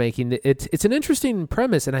decision making, it's an interesting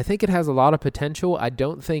premise, and I think it has a lot of potential. I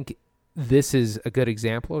don't think this is a good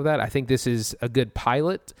example of that. I think this is a good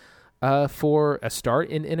pilot for a start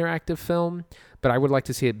in interactive film, but I would like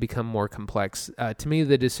to see it become more complex. To me,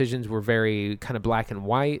 the decisions were very kind of black and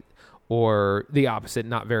white, or the opposite,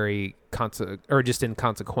 not very just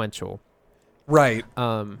inconsequential. Right.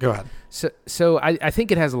 Go ahead. So I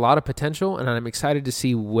think it has a lot of potential, and I'm excited to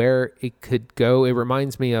see where it could go. It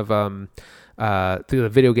reminds me of the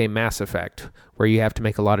video game Mass Effect, where you have to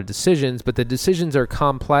make a lot of decisions, but the decisions are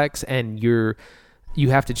complex, and you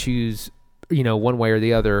have to choose, one way or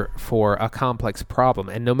the other for a complex problem.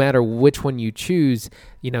 And no matter which one you choose,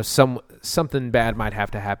 something bad might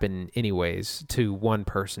have to happen anyways to one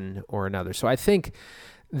person or another. So I think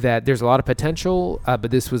that there's a lot of potential,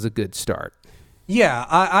 but this was a good start. Yeah,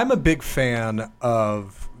 I'm a big fan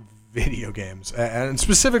of video games, and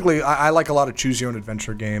specifically, I like a lot of choose your own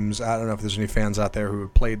adventure games. I don't know if there's any fans out there who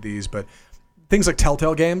have played these, but things like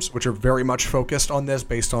Telltale games, which are very much focused on this,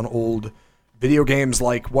 based on old video games,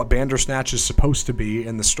 like what Bandersnatch is supposed to be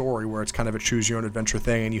in the story, where it's kind of a choose your own adventure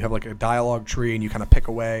thing, and you have like a dialogue tree, and you kind of pick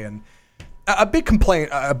away. And a big complaint,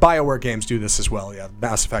 BioWare games do this as well. Yeah,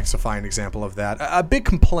 Mass Effect's a fine example of that. A big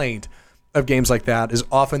complaint of games like that is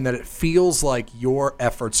often that it feels like your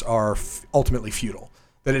efforts are ultimately futile.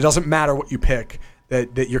 That it doesn't matter what you pick,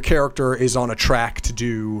 that your character is on a track to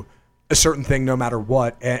do a certain thing no matter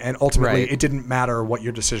what, and ultimately it didn't matter what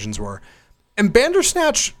your decisions were. And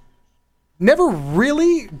Bandersnatch never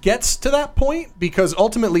really gets to that point, because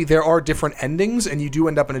ultimately there are different endings, and you do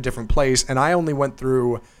end up in a different place, and I only went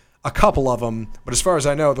through a couple of them, but as far as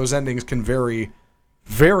I know, those endings can vary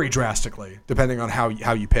very drastically depending on how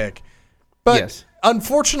you pick. But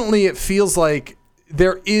unfortunately, it feels like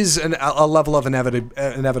there is a level of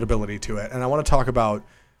inevitability to it, and I want to talk about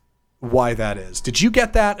why that is. Did you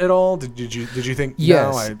get that at all? Did you think?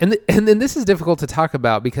 Yes, and then this is difficult to talk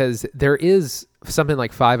about, because there is something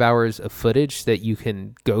like 5 hours of footage that you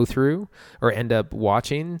can go through or end up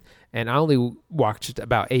watching, and I only watched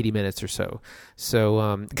about 80 minutes or so.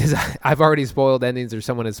 So because I've already spoiled endings, or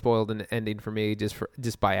someone has spoiled an ending for me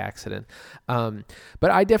just by accident. But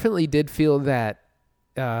I definitely did feel that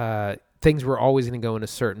things were always going to go in a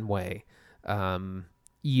certain way.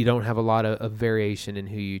 You don't have a lot of variation in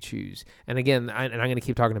who you choose. And again, I'm going to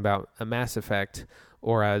keep talking about a Mass Effect,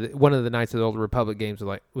 or one of the Knights of the Old Republic games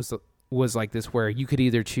was like this, where you could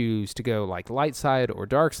either choose to go like light side or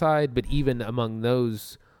dark side, but even among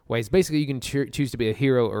those ways, basically you can choose to be a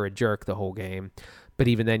hero or a jerk the whole game. But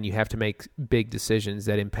even then, you have to make big decisions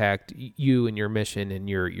that impact you and your mission and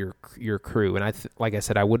your crew. And like I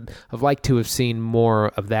said, I would have liked to have seen more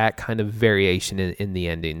of that kind of variation in the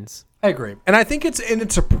endings. I agree. And I think in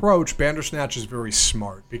its approach, Bandersnatch is very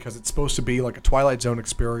smart, because it's supposed to be like a Twilight Zone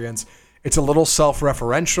experience. It's a little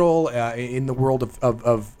self-referential in the world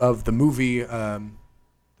of the movie.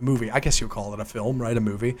 I guess you'll call it a film, right? A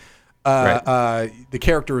movie. The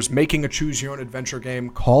character is making a choose-your-own-adventure game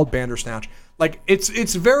called Bandersnatch. Like,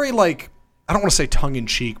 it's very, like, I don't want to say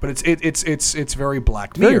tongue-in-cheek, but it's very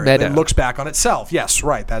Black Mirror. Very meta. It looks back on itself. Yes,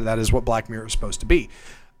 right. That is what Black Mirror is supposed to be.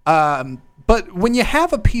 But when you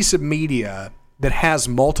have a piece of media that has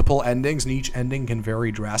multiple endings, and each ending can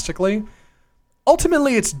vary drastically,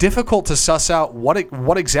 ultimately it's difficult to suss out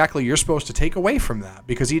what exactly you're supposed to take away from that,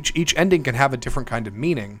 because each ending can have a different kind of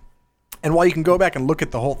meaning. And while you can go back and look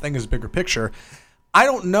at the whole thing as a bigger picture, I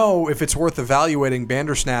don't know if it's worth evaluating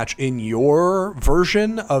Bandersnatch in your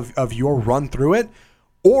version of your run through it,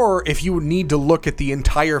 or if you need to look at the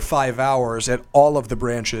entire 5 hours at all of the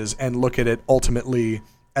branches and look at it ultimately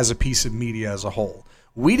as a piece of media as a whole.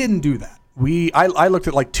 We didn't do that. I looked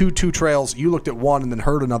at like two trails. You looked at one and then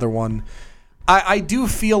heard another one. I do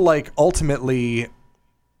feel like ultimately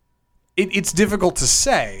it's difficult to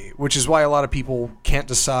say, which is why a lot of people can't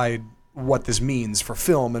decide what this means for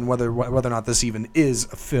film and whether or not this even is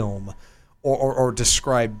a film or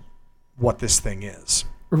describe what this thing is.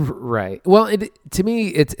 Right. Well, to me,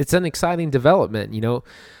 it's an exciting development. You know,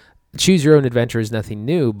 Choose Your Own Adventure is nothing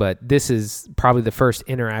new, but this is probably the first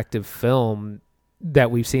interactive film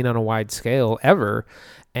that we've seen on a wide scale ever.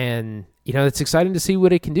 And, you know, it's exciting to see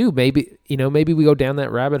what it can do. Maybe we go down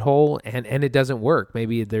that rabbit hole and it doesn't work.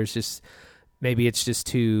 Maybe it's just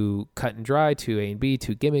too cut and dry, too A and B,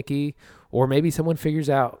 too gimmicky, or maybe someone figures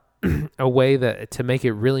out a way to make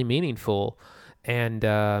it really meaningful and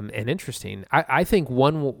interesting. I think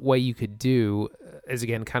one way you could do is,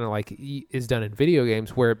 again, kind of like is done in video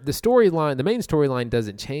games, where the main storyline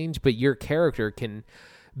doesn't change, but your character can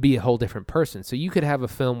be a whole different person. So you could have a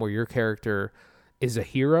film where your character is a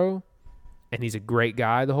hero and he's a great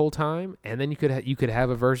guy the whole time, and then you could have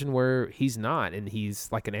a version where he's not and he's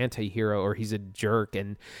like an anti-hero or he's a jerk,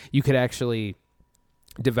 and you could actually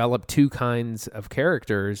develop two kinds of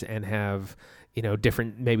characters and have, you know,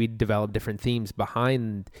 develop different themes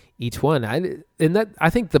behind each one. I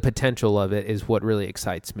think the potential of it is what really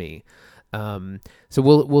excites me. So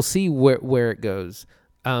we'll see where it goes.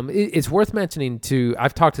 It's worth mentioning too.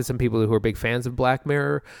 I've talked to some people who are big fans of Black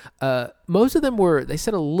Mirror. Most of them they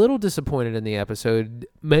said a little disappointed in the episode,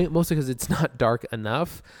 mostly because it's not dark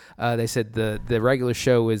enough. They said the regular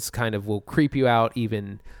show will creep you out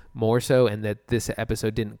even more so, and that this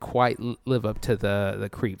episode didn't quite live up to the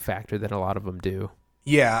creep factor that a lot of them do.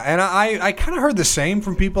 Yeah, and I kind of heard the same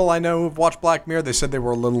from people I know who've watched Black Mirror. They said they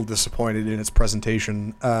were a little disappointed in its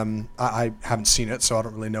presentation. I haven't seen it, so I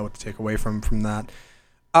don't really know what to take away from that.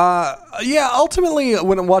 Ultimately,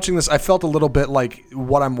 when I'm watching this, I felt a little bit like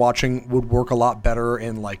what I'm watching would work a lot better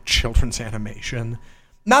in like children's animation.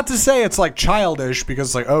 Not to say it's like childish because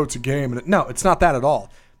it's like, oh, it's a game. No, it's not that at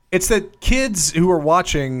all. It's that kids who are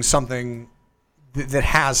watching something that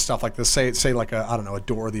has stuff like this, say like a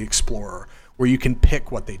Dora the Explorer, where you can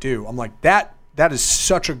pick what they do. I'm like, that is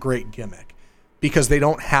such a great gimmick because they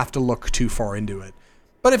don't have to look too far into it.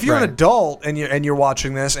 But if you're an adult and you're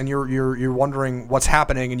watching this and you're wondering what's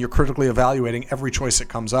happening and you're critically evaluating every choice that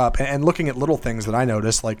comes up and looking at little things that I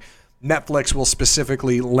noticed, like Netflix will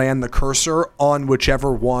specifically land the cursor on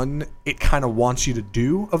whichever one it kind of wants you to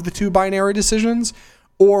do of the two binary decisions.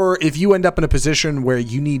 Or if you end up in a position where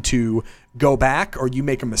you need to go back or you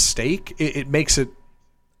make a mistake, it makes it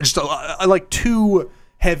just like too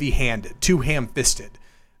heavy-handed, too ham-fisted.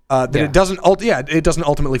 It doesn't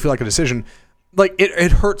ultimately feel like a decision. Like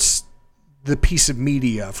it hurts the piece of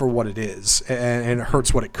media for what it is, and it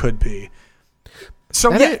hurts what it could be.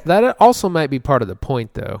 So that also might be part of the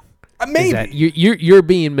point, though. Maybe is that you're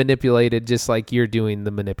being manipulated just like you're doing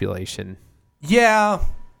the manipulation. Yeah,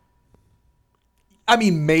 I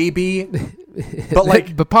mean maybe, but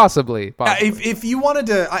like, but possibly. If you wanted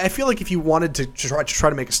to, I feel like if you wanted to try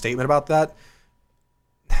to make a statement about that,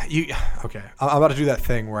 I'm about to do that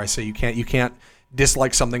thing where I say you can't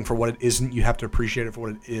dislike something for what it isn't. You have to appreciate it for what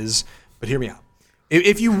it is. But hear me out.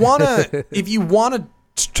 If you wanna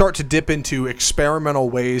start to dip into experimental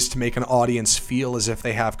ways to make an audience feel as if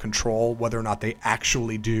they have control, whether or not they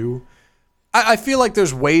actually do, I feel like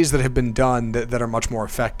there's ways that have been done that are much more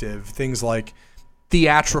effective. Things like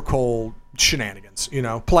theatrical shenanigans, you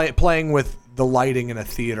know, playing with the lighting in a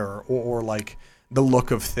theater or like the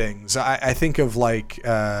look of things. I think of like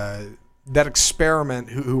that experiment.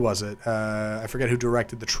 Who was it? I forget who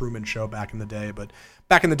directed The Truman Show back in the day, but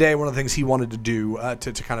back in the day, one of the things he wanted to do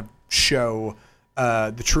to kind of show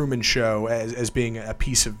The Truman Show as being a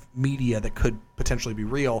piece of media that could potentially be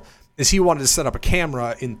real is he wanted to set up a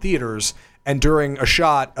camera in theaters, and during a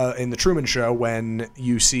shot in The Truman Show, when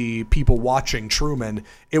you see people watching Truman,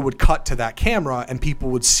 it would cut to that camera and people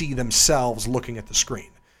would see themselves looking at the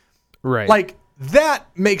screen. Right. Like, that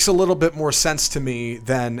makes a little bit more sense to me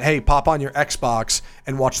than, hey, pop on your Xbox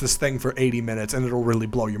and watch this thing for 80 minutes and it'll really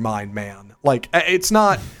blow your mind, man. Like, it's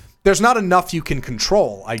not, there's not enough you can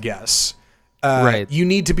control, I guess. Right. You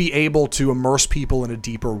need to be able to immerse people in a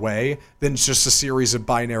deeper way than just a series of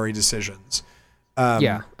binary decisions.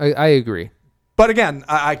 I agree. But again,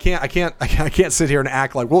 I can't sit here and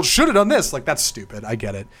act like, well, should have done this. Like, that's stupid. I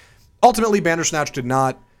get it. Ultimately, Bandersnatch did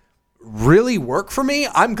not really work for me.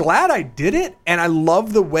 I'm glad I did it, and I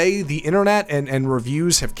love the way the internet and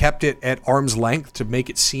reviews have kept it at arm's length to make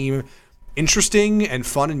it seem interesting and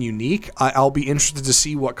fun and unique. I'll be interested to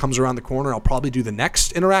see what comes around the corner. I'll probably do the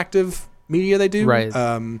next interactive media they do,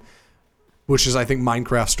 Right. Which is, I think,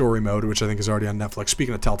 Minecraft Story Mode, which I think is already on Netflix.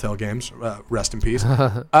 Speaking of Telltale Games, rest in peace.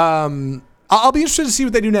 I'll be interested to see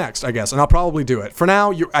what they do next, I guess, and I'll probably do it. For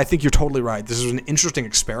now, I think you're totally right. This is an interesting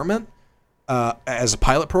experiment as a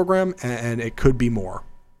pilot program, and it could be more.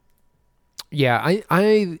 Yeah,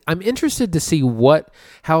 I'm interested to see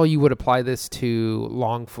how you would apply this to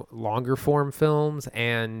longer form films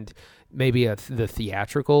and maybe the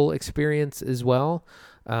theatrical experience as well.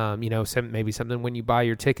 Maybe something when you buy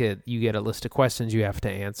your ticket, you get a list of questions you have to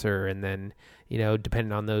answer, and then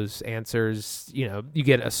depending on those answers, you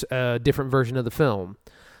get a different version of the film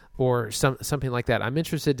or something like that. I'm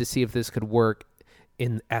interested to see if this could work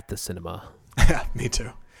at the cinema. Yeah, me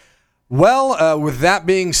too. Well, with that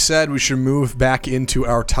being said, we should move back into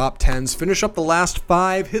our top 10s, finish up the last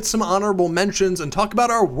 5, hit some honorable mentions, and talk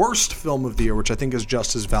about our worst film of the year, which I think is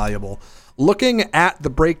just as valuable. Looking at the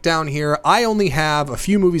breakdown here, I only have a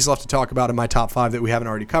few movies left to talk about in my top 5 that we haven't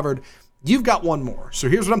already covered. You've got one more. So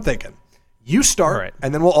here's what I'm thinking. You start, right,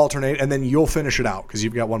 and then we'll alternate, and then you'll finish it out because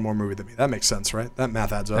you've got one more movie than me. That makes sense, right? That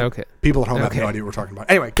math adds up. Okay. People at home have no idea what we're talking about.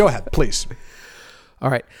 Anyway, go ahead, please. All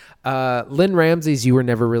right. Lynn Ramsey's You Were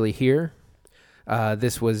Never Really Here.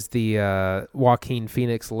 This was the Joaquin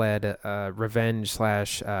Phoenix-led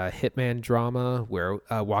revenge/hitman drama where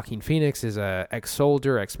Joaquin Phoenix is a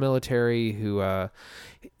ex-soldier, ex-military who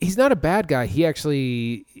he's not a bad guy. He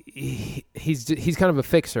actually he's kind of a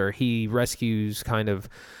fixer. He rescues kind of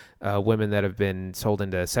women that have been sold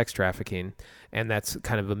into sex trafficking, and that's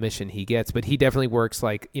kind of a mission he gets. But he definitely works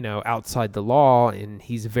outside the law, and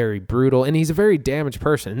he's very brutal, and he's a very damaged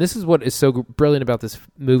person. And this is what is so brilliant about this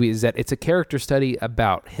movie is that it's a character study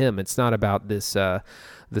about him. It's not about this the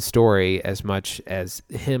story as much as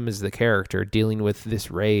him as the character dealing with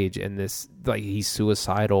this rage and this he's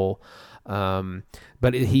suicidal.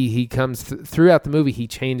 But he comes throughout the movie. He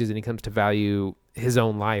changes and he comes to value his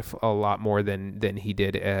own life a lot more than he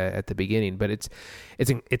did at the beginning. But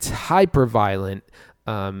it's hyper violent,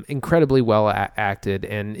 incredibly well acted,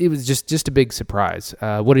 and it was just a big surprise.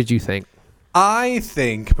 What did you think? I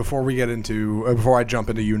think before I jump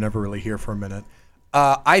into You Never Really Here for a minute,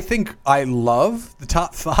 I think I love the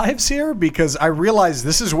top 5s here because I realize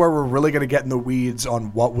this is where we're really going to get in the weeds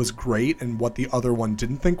on what was great and what the other one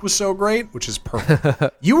didn't think was so great, which is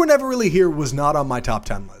perfect. You Were Never Really Here was not on my top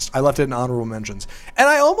 10 list. I left it in honorable mentions, and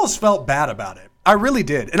I almost felt bad about it. I really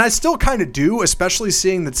did, and I still kind of do, especially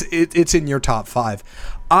seeing that it's in your top 5.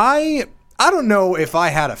 I don't know if I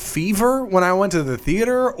had a fever when I went to the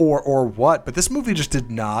theater or what, but this movie just did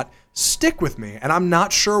not stick with me, and I'm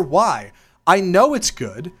not sure why. I know it's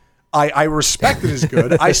good. I respect it as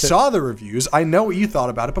good. I saw the reviews. I know what you thought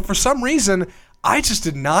about it. But for some reason, I just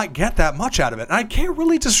did not get that much out of it. And I can't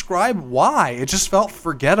really describe why. It just felt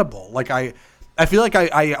forgettable. I feel like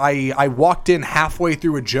I walked in halfway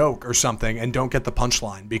through a joke or something and don't get the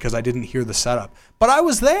punchline because I didn't hear the setup. But I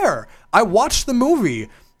was there. I watched the movie.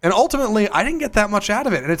 And ultimately, I didn't get that much out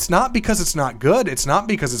of it. And it's not because it's not good. It's not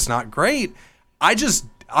because it's not great.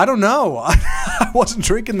 I don't know. I wasn't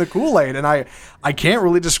drinking the Kool-Aid, and I can't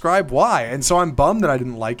really describe why. And so I'm bummed that I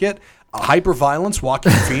didn't like it. Hyper-violence,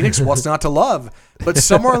 Joaquin Phoenix, what's not to love? But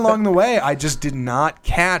somewhere along the way, I just did not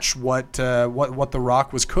catch what The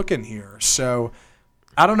Rock was cooking here. So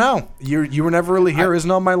I don't know. You Were Never Really Here isn't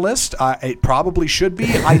on my list. It probably should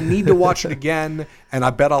be. I need to watch it again, and I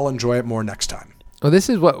bet I'll enjoy it more next time. Well, this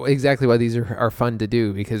is exactly why these are fun to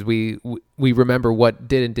do, because we remember what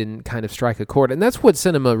did and didn't kind of strike a chord, and that's what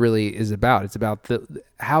cinema really is about. It's about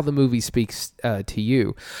how the movie speaks to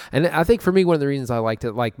you. And I think for me, one of the reasons I liked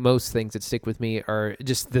it, like most things that stick with me, are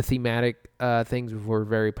just the thematic things were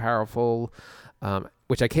very powerful,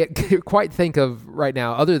 which I can't quite think of right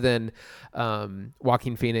now, other than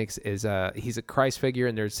Joaquin Phoenix is he's a Christ figure,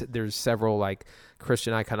 and there's several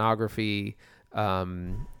Christian iconography.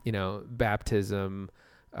 Baptism,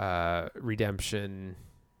 redemption.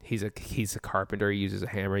 He's a carpenter. He uses a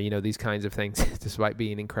hammer. These kinds of things, despite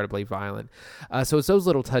being incredibly violent. So it's those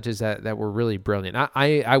little touches that were really brilliant.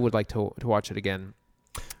 I would like to watch it again.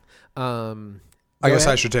 I guess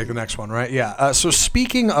I should take the next one, right? Yeah. So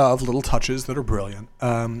speaking of little touches that are brilliant,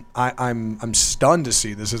 I'm stunned to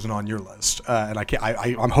see this isn't on your list, and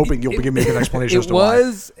I'm hoping you'll give me a good explanation as to why. It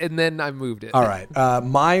was, and then I moved it. All right.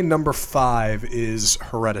 My number 5 is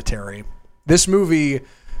Hereditary. This movie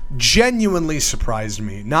genuinely surprised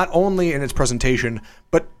me, not only in its presentation,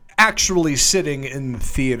 but actually sitting in the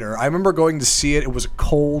theater. I remember going to see it. It was a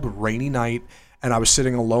cold, rainy night, and I was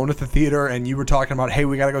sitting alone at the theater, and you were talking about, hey,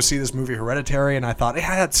 we got to go see this movie Hereditary, and I thought,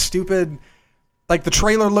 yeah, that's stupid. Like, the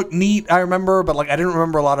trailer looked neat, I remember, but, like, I didn't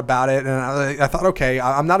remember a lot about it, and I thought, okay,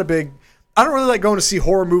 I'm not a big... I don't really like going to see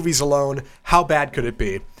horror movies alone. How bad could it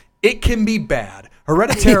be? It can be bad.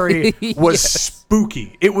 Hereditary was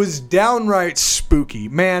spooky. It was downright spooky.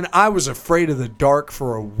 Man, I was afraid of the dark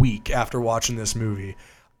for a week after watching this movie.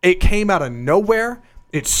 It came out of nowhere.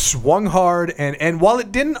 It swung hard, and while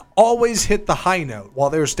it didn't always hit the high note, while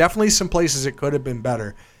there's definitely some places it could have been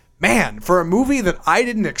better, man, for a movie that I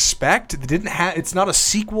didn't expect, that didn't have, it's not a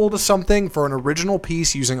sequel to something, for an original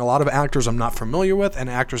piece using a lot of actors I'm not familiar with and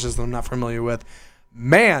actresses that I'm not familiar with,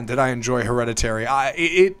 man, did I enjoy Hereditary.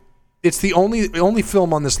 It's the only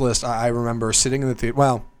film on this list I remember sitting in the theater.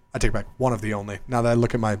 Well, I take it back. One of the only. Now that I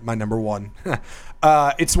look at my number one.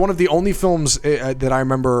 It's one of the only films that I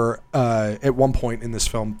remember at one point in this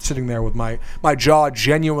film sitting there with my jaw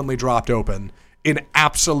genuinely dropped open in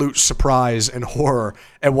absolute surprise and horror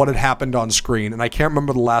at what had happened on screen. And I can't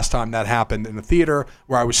remember the last time that happened in a theater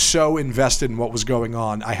where I was so invested in what was going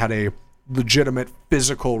on, I had a legitimate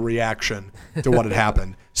physical reaction to what had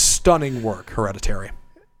happened. Stunning work, Hereditary.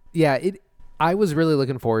 Yeah, I was really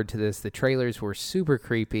looking forward to this. The trailers were super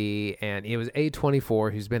creepy, and it was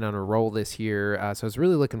A24 who's been on a roll this year, so I was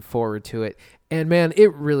really looking forward to it. And man,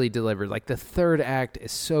 it really delivered. Like, the third act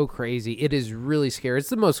is so crazy. It is really scary. It's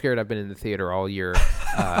the most scared I've been in the theater all year.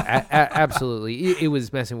 Absolutely. It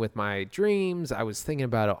was messing with my dreams. I was thinking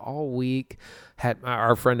about it all week. Had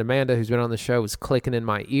our friend Amanda, who's been on the show, was clicking in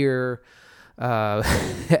my ear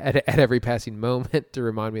at every passing moment to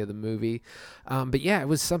remind me of the movie. But yeah, it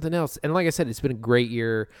was something else. And like I said, it's been a great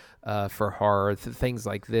year for horror. Things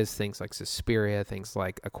like this, things like Suspiria, things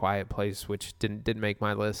like A Quiet Place, which didn't make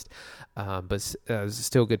my list, but it's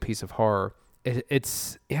still a good piece of horror.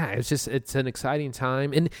 It's an exciting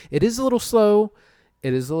time, and it is a little slow.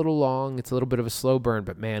 It is a little long. It's a little bit of a slow burn,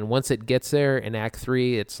 but man, once it gets there in Act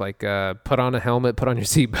 3, it's like put on a helmet, put on your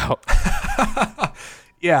seatbelt.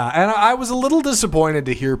 Yeah, and I was a little disappointed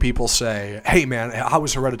to hear people say, hey man, how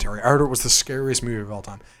was Hereditary? I heard it was the scariest movie of all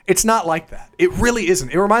time. It's not like that. It really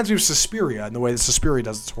isn't. It reminds me of Suspiria in the way that Suspiria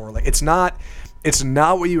does its horror. Like, it's not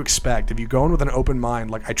what you expect. If you go in with an open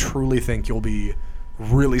mind, like, I truly think you'll be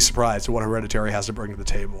really surprised at what Hereditary has to bring to the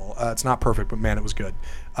table. It's not perfect, but man, it was good.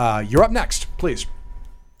 You're up next, please.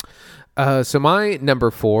 So my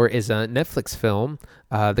number 4 is a Netflix film,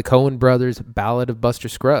 the Coen Brothers' Ballad of Buster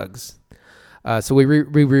Scruggs. So we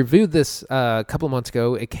reviewed this a couple of months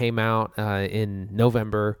ago. It came out in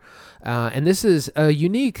November, and this is a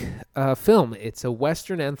unique film. It's a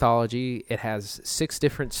Western anthology. It has 6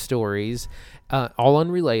 different stories, all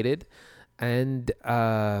unrelated, and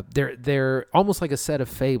they're almost like a set of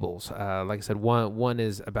fables. Like I said, one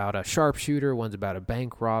is about a sharpshooter, one's about a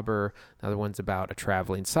bank robber, another one's about a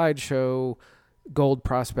traveling sideshow, gold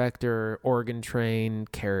prospector, Oregon train,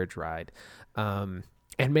 carriage ride.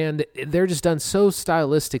 And man, they're just done so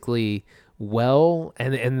stylistically well,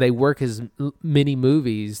 and they work as mini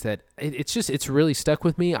movies that it's really stuck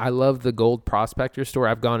with me. I love the Gold Prospector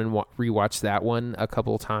story. I've gone and rewatched that one a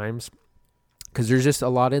couple of times because there's just a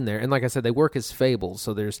lot in there. And like I said, they work as fables,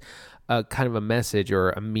 so there's a kind of a message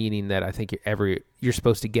or a meaning that I think you're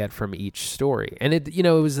supposed to get from each story. And it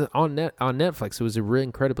was on Netflix. It was really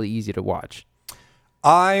incredibly easy to watch.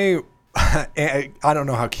 I don't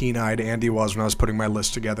know how keen-eyed Andy was when I was putting my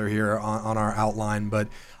list together here on our outline, but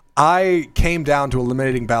I came down to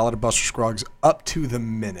eliminating Ballad of Buster Scruggs up to the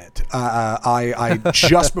minute. I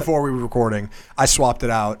just before we were recording, I swapped it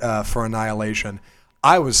out for Annihilation.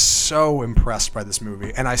 I was so impressed by this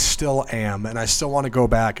movie, and I still am, and I still want to go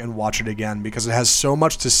back and watch it again because it has so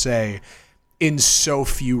much to say in so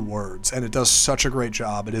few words, and it does such a great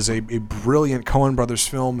job. It is a brilliant Coen Brothers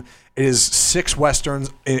film. It is 6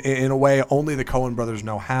 Westerns in a way only the Coen Brothers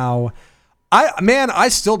know how. I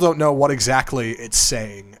still don't know what exactly it's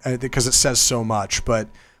saying because it says so much, but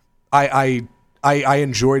I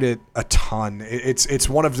enjoyed it a ton. It's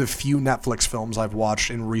one of the few Netflix films I've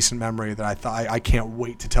watched in recent memory that I thought I can't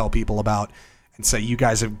wait to tell people about and say, you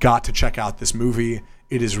guys have got to check out this movie.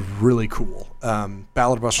 It is really cool.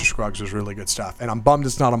 Ballad of Buster Scruggs was really good stuff. And I'm bummed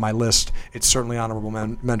it's not on my list. It's certainly honorable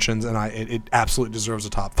mentions, and it absolutely deserves a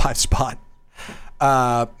top 5 spot.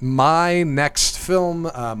 My next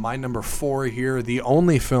film, my number 4 here, the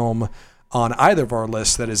only film on either of our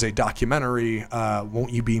lists that is a documentary,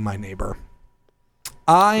 Won't You Be My Neighbor?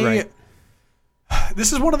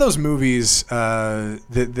 This is one of those movies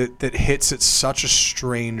that hits at such a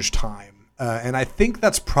strange time. And I think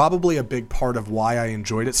that's probably a big part of why I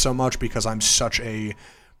enjoyed it so much, because I'm such a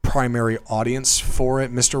primary audience for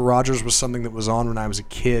it. Mr. Rogers was something that was on when I was a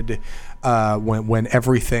kid, when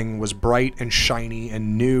everything was bright and shiny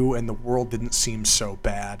and new and the world didn't seem so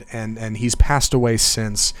bad. And he's passed away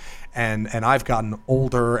since, and I've gotten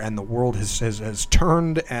older and the world has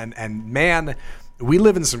turned, and man, we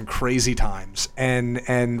live in some crazy times.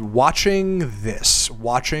 And watching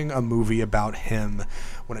a movie about him,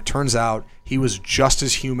 when it turns out he was just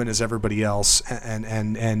as human as everybody else,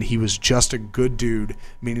 and he was just a good dude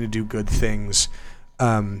meaning to do good things,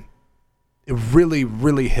 it really,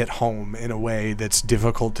 really hit home in a way that's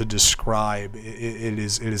difficult to describe. It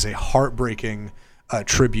is a heartbreaking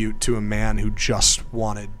tribute to a man who just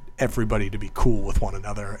wanted everybody to be cool with one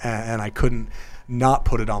another, and I couldn't not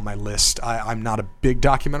put it on my list. I'm not a big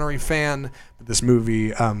documentary fan, but this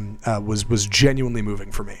movie was genuinely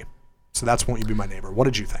moving for me. So that's Won't You Be My Neighbor. What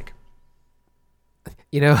did you think?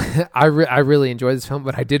 You know, I really enjoyed this film,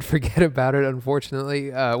 but I did forget about it, unfortunately,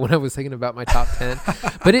 when I was thinking about my top 10.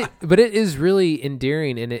 but it is really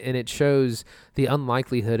endearing, and it shows the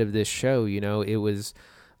unlikelihood of this show. You know, it was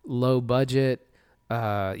low budget.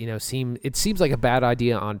 It seems like a bad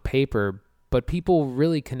idea on paper, but people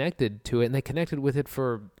really connected to it, and they connected with it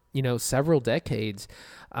for, several decades.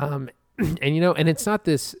 And it's not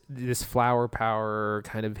this flower power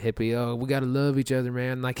kind of hippie, oh, we got to love each other,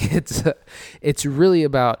 man. Like it's really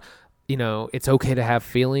about, it's okay to have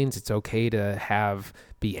feelings. It's okay to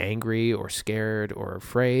be angry or scared or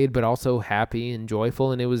afraid, but also happy and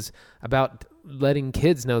joyful. And it was about letting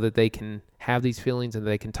kids know that they can have these feelings and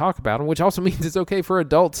they can talk about them, which also means it's okay for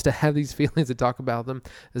adults to have these feelings and talk about them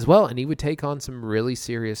as well. And he would take on some really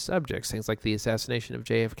serious subjects, things like the assassination of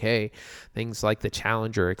JFK, things like the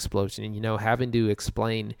Challenger explosion, and, having to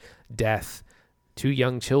explain death to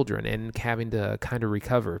young children and having to kind of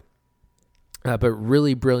recover. But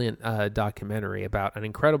really brilliant documentary about an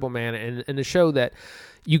incredible man, and a show that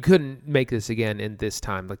you couldn't make this again in this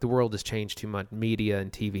time. Like, the world has changed too much. Media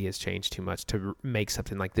and TV has changed too much to make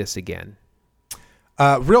something like this again.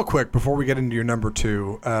 Real quick, before we get into your number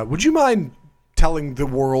 2, would you mind telling the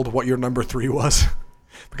world what your number 3 was?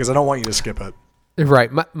 Because I don't want you to skip it.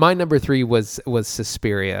 Right. My number 3 was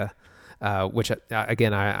Suspiria, which,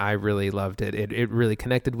 again, I really loved it. It really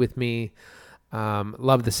connected with me.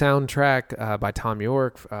 Love the soundtrack by Tom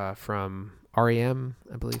York from REM,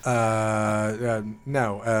 I believe.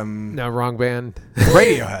 No. No, wrong band.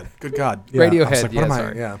 Radiohead. Good God. Yeah, Radiohead. like,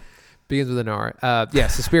 Sorry. Yeah. Begins with an R.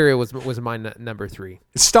 Suspiria was my number 3.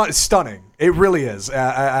 It's stunning. It really is.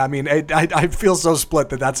 I feel so split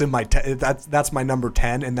that that's in my that's my number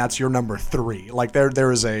 10 and that's your number 3. Like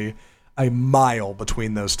there is a mile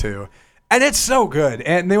between those two. And it's so good.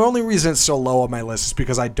 And the only reason it's so low on my list is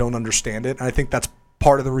because I don't understand it. And I think that's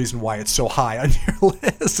part of the reason why it's so high on your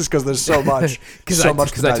list, is because there's so much. Because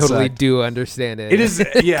I totally do understand it. It is,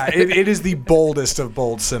 yeah. It is the boldest of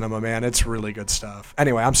bold cinema, man. It's really good stuff.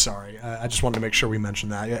 Anyway, I'm sorry. I just wanted to make sure we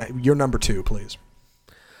mentioned that. Your number 2, please.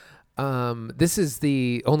 This is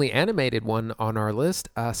the only animated one on our list.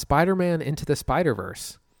 Spider-Man Into the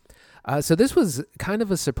Spider-Verse. So this was kind of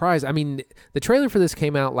a surprise. I mean, the trailer for this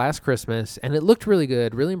came out last Christmas, and it looked really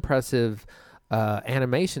good, really impressive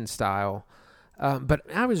animation style. But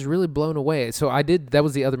I was really blown away. So that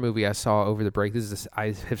was the other movie I saw over the break.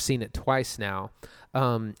 I have seen it twice now.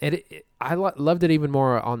 I loved it even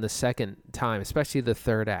more on the second time, especially the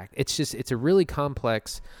third act. It's a really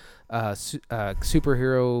complex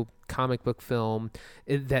superhero comic book film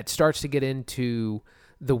that starts to get into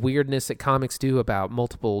the weirdness that comics do about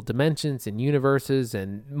multiple dimensions and universes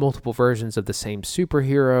and multiple versions of the same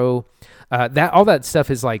superhero. All that stuff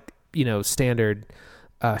is like, standard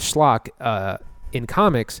schlock in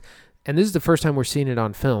comics, and this is the first time we're seeing it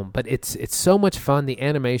on film. But it's so much fun. The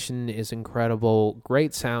animation is incredible.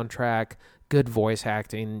 Great soundtrack. Good voice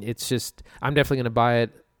acting. It's just, I'm definitely going to buy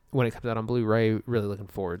it when it comes out on Blu-ray. Really looking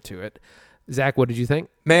forward to it. Zach, what did you think?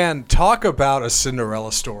 Man, talk about a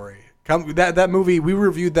Cinderella story. That movie, we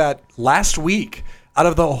reviewed that last week. Out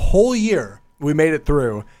of the whole year, we made it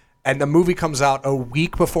through, and the movie comes out a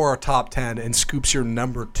week before our top 10 and scoops your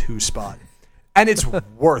number 2 spot. And it's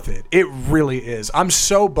worth it. It really is. I'm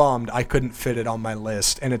so bummed I couldn't fit it on my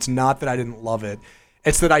list, and it's not that I didn't love it.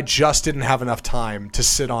 It's that I just didn't have enough time to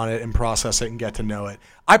sit on it and process it and get to know it.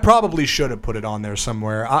 I probably should have put it on there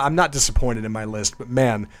somewhere. I'm not disappointed in my list, but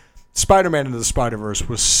man, Spider-Man Into the Spider-Verse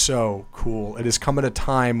was so cool. It has come at a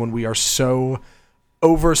time when we are so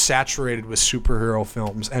oversaturated with superhero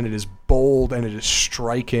films, and it is bold, and it is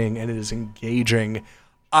striking, and it is engaging.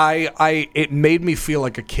 It made me feel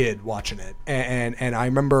like a kid watching it, and I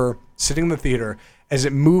remember sitting in the theater as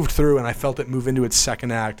it moved through, and I felt it move into its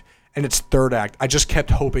second act and its third act. I just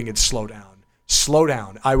kept hoping it'd slow down slow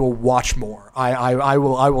down. I will watch more. I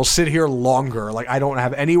will sit here longer. Like, I don't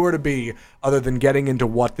have anywhere to be other than getting into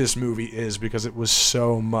what this movie is because it was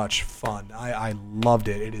so much fun. I loved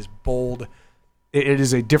it. It is bold. It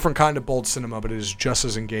is a different kind of bold cinema, but it is just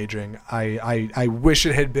as engaging. I wish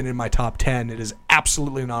it had been in my top 10. It is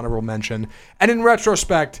absolutely an honorable mention. And in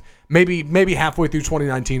retrospect, maybe halfway through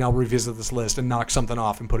 2019, I'll revisit this list and knock something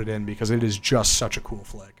off and put it in because it is just such a cool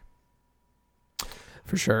flick.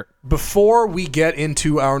 For sure. Before we get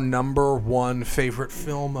into our number one favorite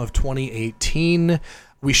film of 2018,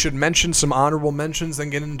 we should mention some honorable mentions, then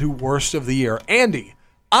get into worst of the year. Andy,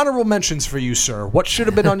 honorable mentions for you, sir. What should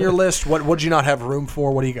have been on your list? What did you not have room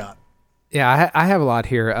for? What do you got? Yeah, I have a lot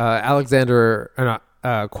here. Alfonso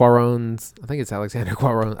Cuarón's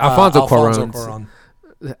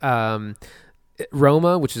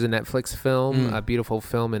Roma, which is a Netflix film, a beautiful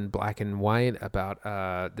film in black and white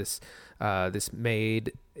about this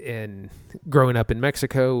maid growing up in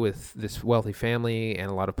Mexico with this wealthy family and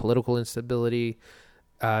a lot of political instability.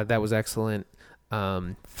 That was excellent.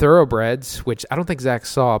 Thoroughbreds, which I don't think Zach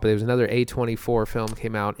saw, but there was another A24 film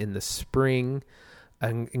came out in the spring.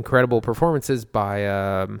 Incredible performances by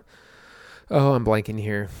I'm blanking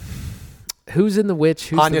here. Who's in The Witch?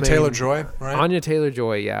 Who's Anya Taylor-Joy, right? Anya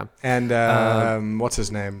Taylor-Joy, yeah. And what's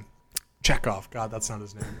his name? Chekhov. God, that's not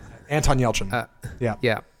his name. Anton Yelchin.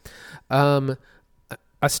 Yeah.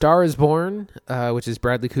 A Star is Born, which is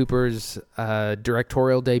Bradley Cooper's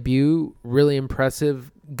directorial debut. Really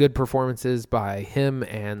impressive. Good performances by him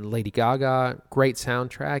and Lady Gaga. Great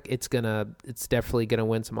soundtrack. It's definitely gonna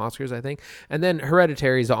win some Oscars, I think. And then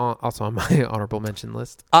Hereditary is also on my honorable mention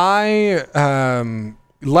list. I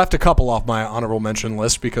left a couple off my honorable mention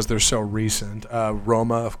list because they're so recent.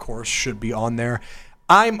 Roma, of course, should be on there.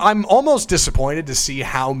 I'm almost disappointed to see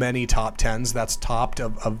how many top 10s that's topped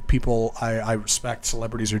of people I respect,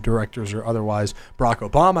 celebrities or directors or otherwise. Barack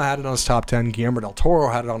Obama had it on his top 10. Guillermo del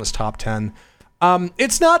Toro had it on his top 10.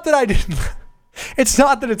 It's not that I didn't. It's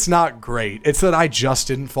not that it's not great. It's that I just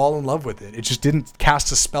didn't fall in love with it. It just didn't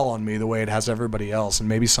cast a spell on me the way it has everybody else, and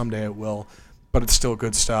maybe someday it will. But it's still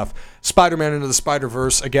good stuff. Spider-Man Into the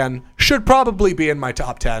Spider-Verse, again, should probably be in my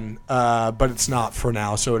top 10, but it's not for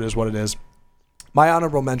now, so it is what it is. My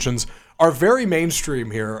honorable mentions are very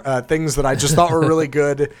mainstream here. Things that I just thought were really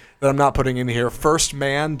good that I'm not putting in here. First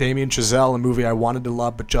Man, Damien Chazelle, a movie I wanted to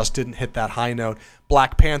love but just didn't hit that high note.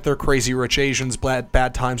 Black Panther, Crazy Rich Asians,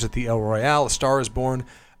 Bad Times at the El Royale, A Star is Born.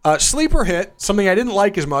 Sleeper hit, something I didn't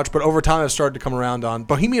like as much, but over time I've started to come around on.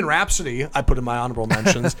 Bohemian Rhapsody, I put in my honorable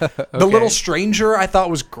mentions. Okay. The Little Stranger, I thought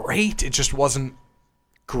was great. It just wasn't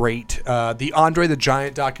great. The Andre the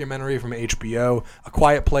Giant documentary from HBO, A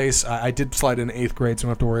Quiet Place, I did slide in 8th grade, so I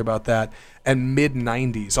don't have to worry about that. And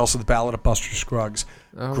mid-90s, also The Ballad of Buster Scruggs.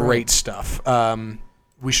 Great stuff.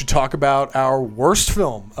 We should talk about our worst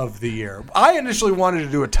film of the year. I initially wanted to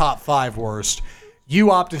do a top 5 worst.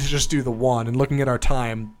 You opted to just do the one, and looking at our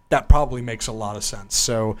time, that probably makes a lot of sense.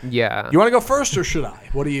 So, yeah. You want to go first, or should I?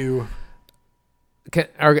 What do you... Can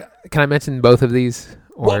I mention both of these?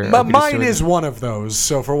 Well, mine is one of those,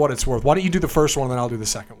 so for what it's worth. Why don't you do the first one, and then I'll do the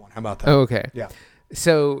second one. How about that? Oh, okay. Yeah.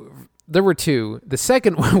 So there were two. The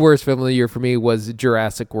second worst film of the year for me was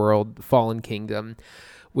Jurassic World Fallen Kingdom,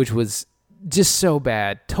 which was just so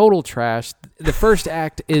bad. Total trash. The first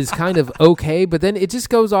act is kind of okay, but then it just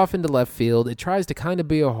goes off into left field. It tries to kind of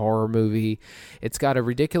be a horror movie. It's got a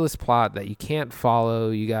ridiculous plot that you can't follow.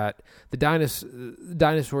 You got the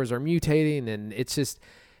dinosaurs are mutating, and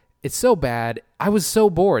it's so bad. I was so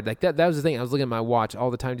bored. Like that was the thing. I was looking at my watch all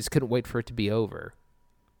the time. Just couldn't wait for it to be over.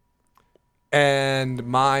 And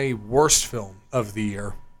my worst film of the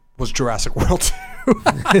year was Jurassic World 2.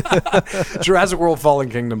 Jurassic World Fallen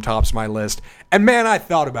Kingdom tops my list. And man, I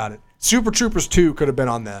thought about it. Super Troopers 2 could have been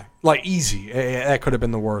on there. Like, easy. That could have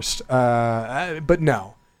been the worst. But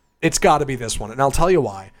no. It's got to be this one. And I'll tell you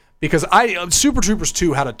why. Because Super Troopers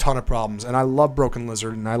 2 had a ton of problems. And I love Broken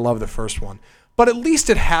Lizard, and I love the first one. But at least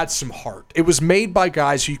it had some heart. It was made by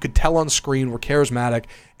guys who you could tell on screen were charismatic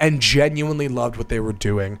and genuinely loved what they were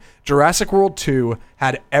doing. Jurassic World 2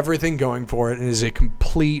 had everything going for it and is a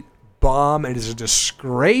complete bomb. It is a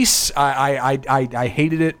disgrace. I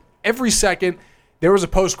hated it every second. There was a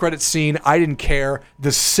post-credit scene. I didn't care.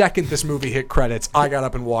 The second this movie hit credits, I got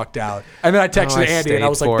up and walked out. And then I texted Andy, and I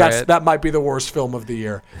was like, that might be the worst film of the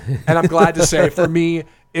year. And I'm glad to say, for me,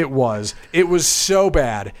 it was. It was so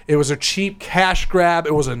bad. It was a cheap cash grab.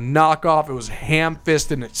 It was a knockoff. It was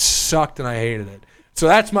ham-fisted, and it sucked, and I hated it. So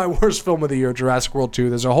that's my worst film of the year, Jurassic World 2.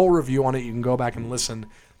 There's a whole review on it. You can go back and listen.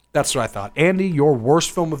 That's what I thought. Andy, your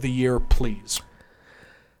worst film of the year, please.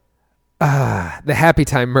 The Happy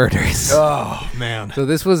Time Murders. Oh man. So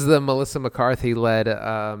this was the Melissa McCarthy led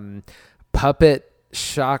puppet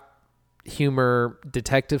shock humor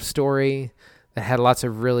detective story that had lots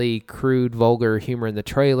of really crude, vulgar humor in the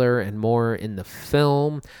trailer and more in the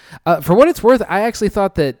film. For what it's worth, I actually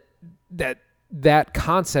thought that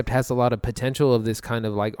concept has a lot of potential of this kind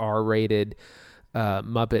of like R-rated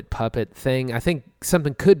Muppet puppet thing. I think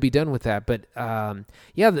something could be done with that, but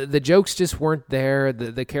the jokes just weren't there.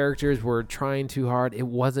 The characters were trying too hard. It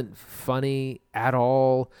wasn't funny at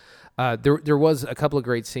all. There was a couple of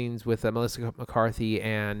great scenes with Melissa McCarthy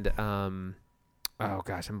and oh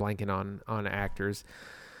gosh, I'm blanking on actors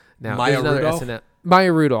now. Maya Rudolph?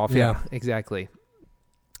 Maya Rudolph, Yeah. Exactly.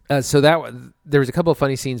 So there was a couple of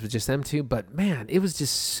funny scenes with just them two, but man, it was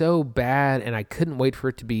just so bad, and I couldn't wait for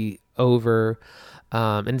it to be over.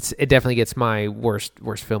 And it definitely gets my worst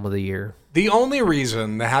film of the year. The only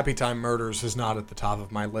reason the Happy Time Murders is not at the top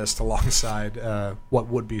of my list alongside what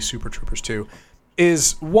would be Super Troopers 2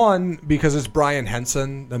 is, one, because it's Brian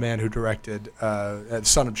Henson, the man who directed,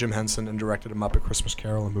 son of Jim Henson, and directed A Muppet Christmas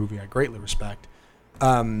Carol, a movie I greatly respect.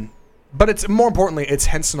 But it's more importantly, it's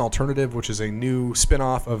Henson Alternative, which is a new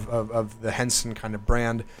spin-off of the Henson kind of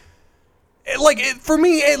brand. For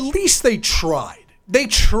me, at least they tried. They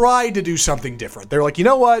tried to do something different. They're like, you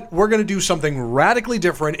know what? We're going to do something radically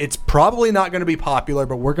different. It's probably not going to be popular,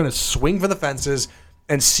 but we're going to swing for the fences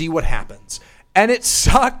and see what happens. And it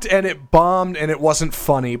sucked, and it bombed, and it wasn't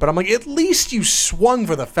funny. But I'm like, at least you swung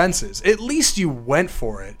for the fences. At least you went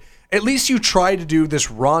for it. At least you tried to do this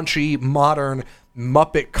raunchy, modern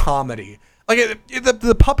Muppet comedy.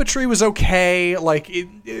 The puppetry was okay.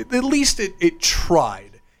 At least it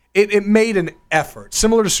tried. It made an effort,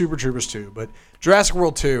 similar to Super Troopers 2, but Jurassic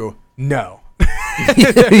World 2, no.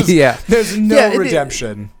 There's no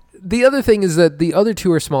redemption. The other thing is that the other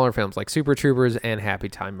two are smaller films, like Super Troopers and Happy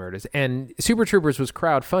Time Murders. And Super Troopers was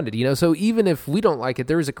crowdfunded, so even if we don't like it,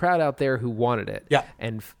 there was a crowd out there who wanted it. Yeah.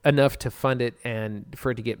 And enough to fund it and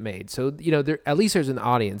for it to get made. So, at least there's an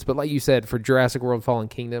audience. But like you said, for Jurassic World Fallen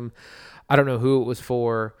Kingdom, I don't know who it was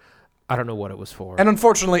for. I don't know what it was for. And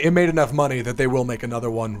unfortunately, it made enough money that they will make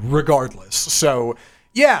another one regardless. So,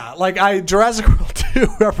 yeah, Jurassic World 2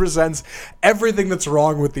 represents everything that's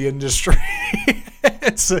wrong with the industry.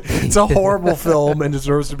 It's a horrible film and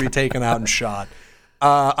deserves to be taken out and shot.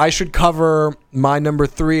 I should cover my number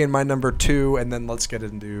 3 and my number 2, and then let's get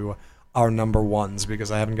into our number 1s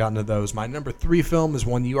because I haven't gotten to those. My number 3 film is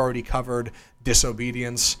one you already covered,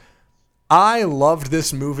 Disobedience. I loved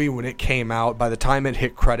this movie when it came out. By the time it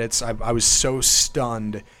hit credits, I was so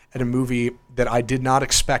stunned at a movie that I did not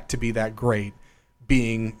expect to be that great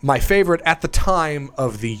being my favorite at the time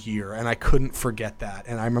of the year, and I couldn't forget that.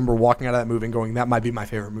 And I remember walking out of that movie and going, that might be my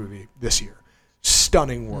favorite movie this year.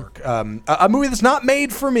 Stunning work. A movie that's not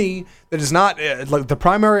made for me, that is not, the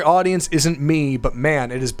primary audience isn't me, but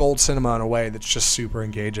man, it is bold cinema in a way that's just super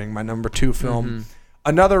engaging. My number 2 film,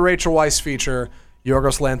 another Rachel Weisz feature,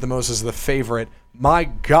 Yorgos Lanthimos is the favorite. My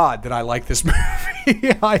God, did I like this movie?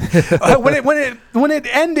 When it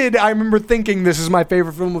ended, I remember thinking this is my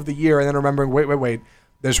favorite film of the year, and then remembering, wait.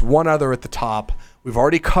 There's one other at the top. We've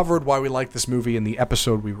already covered why we like this movie in the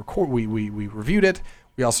episode we reviewed it.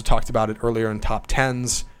 We also talked about it earlier in top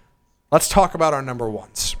 10s. Let's talk about our number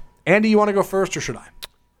 1s. Andy, you want to go first, or should I?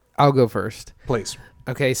 I'll go first. Please.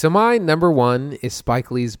 Okay, so my number 1 is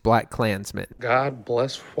Spike Lee's BlacKkKlansman. God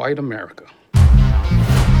bless white America.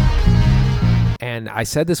 And I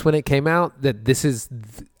said this when it came out, that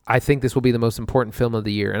I think this will be the most important film of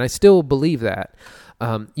the year. And I still believe that.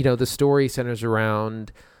 The story centers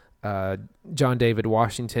around John David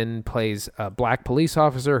Washington plays a black police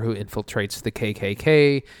officer who infiltrates the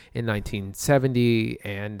KKK in 1970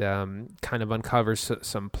 and kind of uncovers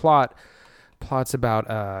some plots about,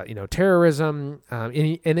 terrorism.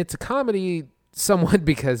 And it's a comedy somewhat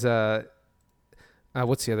because...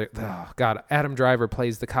 what's the other? Oh God, Adam Driver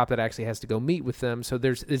plays the cop that actually has to go meet with them. So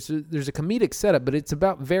there's a comedic setup, but it's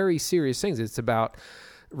about very serious things. It's about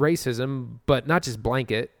racism, but not just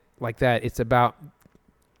blanket like that. It's about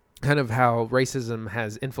kind of how racism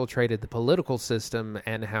has infiltrated the political system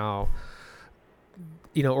and how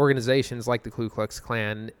organizations like the Ku Klux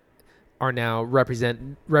Klan are now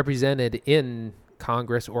represented in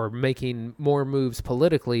Congress or making more moves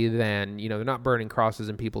politically than they're not burning crosses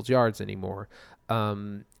in people's yards anymore.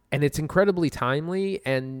 And it's incredibly timely,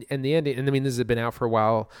 and the ending. And I mean, this has been out for a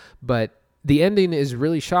while, but the ending is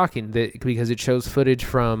really shocking because it shows footage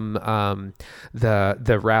from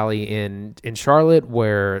the rally in Charlotte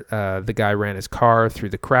where the guy ran his car through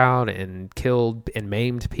the crowd and killed and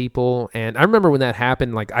maimed people. And I remember when that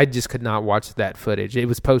happened, like I just could not watch that footage. It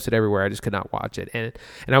was posted everywhere. I just could not watch it, and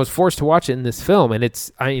I was forced to watch it in this film. And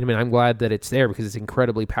I'm glad that it's there because it's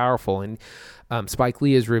incredibly powerful. And Spike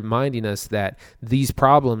Lee is reminding us that these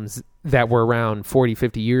problems that were around 40,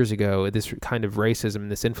 50 years ago, this kind of racism,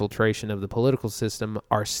 this infiltration of the political system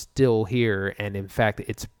are still here. And in fact,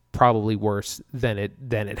 it's probably worse than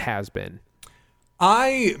it has been.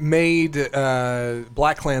 I made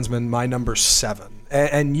BlacKkKlansman my number 7,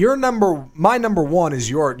 and my number 1 is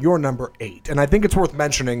your number 8. And I think it's worth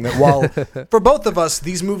mentioning that while for both of us,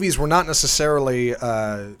 these movies were not necessarily, we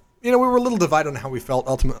were a little divided on how we felt.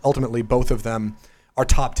 Ultimately, both of them are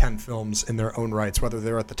top 10 films in their own rights, whether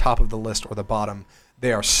they're at the top of the list or the bottom.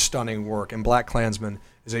 They are stunning work, and BlacKkKlansman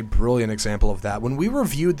is a brilliant example of that. When we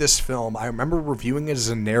reviewed this film, I remember reviewing it as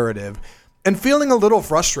a narrative and feeling a little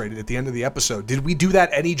frustrated at the end of the episode. Did we do that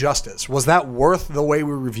any justice? Was that worth the way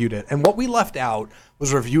we reviewed it? And what we left out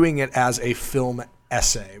was reviewing it as a film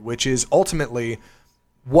essay, which is ultimately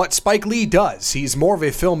what Spike Lee does. He's more of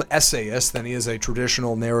a film essayist than he is a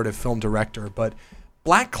traditional narrative film director, but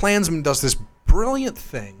BlacKkKlansman does this brilliant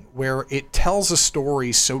thing where it tells a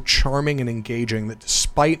story so charming and engaging that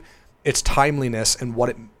despite its timeliness and what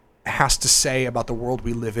it has to say about the world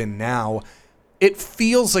we live in now, it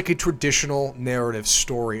feels like a traditional narrative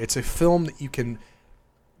story. It's a film that you can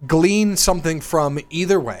glean something from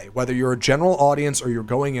either way, whether you're a general audience or you're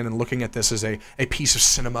going in and looking at this as a piece of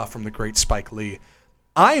cinema from the great Spike Lee.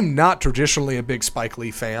 I am not traditionally a big Spike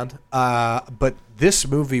Lee fan, but this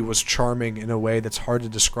movie was charming in a way that's hard to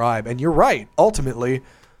describe. And you're right, ultimately,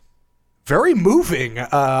 very moving,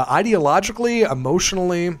 ideologically,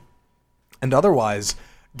 emotionally, and otherwise.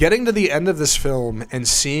 Getting to the end of this film and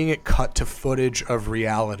seeing it cut to footage of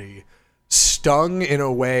reality stung in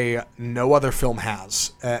a way no other film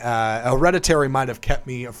has. Hereditary might have kept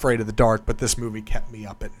me afraid of the dark, but this movie kept me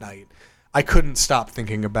up at night. I couldn't stop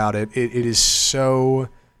thinking about it. It is so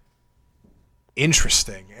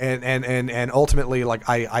interesting, and ultimately, like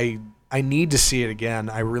I need to see it again.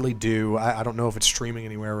 I really do. I don't know if it's streaming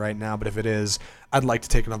anywhere right now, but if it is, I'd like to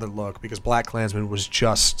take another look because BlacKkKlansman was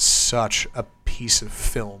just such a piece of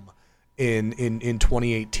film in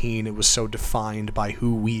 2018. It was so defined by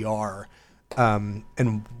who we are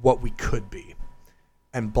and what we could be,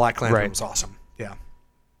 and BlacKkKlansman was awesome. Yeah.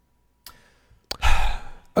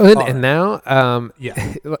 And now,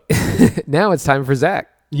 now it's time for Zach.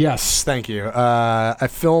 Yes, thank you. A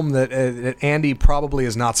film that Andy probably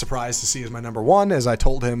is not surprised to see as my number 1, as I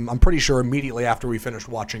told him, I'm pretty sure immediately after we finished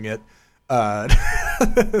watching it. My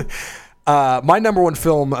number 1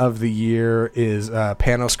 film of the year is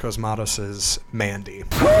Panos Cosmatos' Mandy.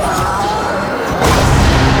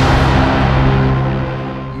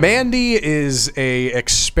 Mandy is a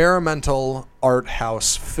experimental art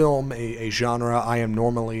house film, a genre I am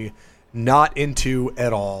normally not into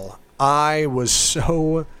at all. I was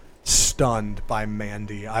so stunned by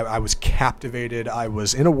Mandy. I was captivated. I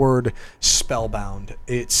was, in a word, spellbound.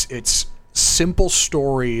 It's simple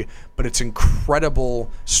story, but its incredible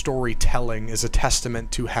storytelling is a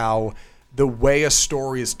testament to how the way a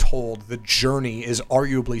story is told, the journey, is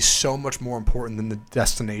arguably so much more important than the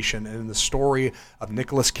destination. And in the story of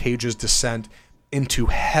Nicolas Cage's descent into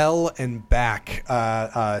hell and back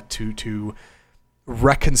to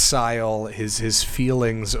reconcile his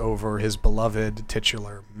feelings over his beloved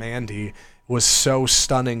titular Mandy was so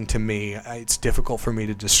stunning to me. It's difficult for me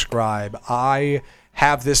to describe. I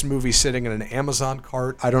have this movie sitting in an Amazon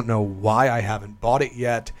cart. I don't know why I haven't bought it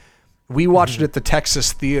yet. We watched it at the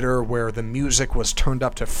Texas Theater where the music was turned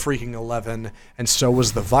up to freaking 11, and so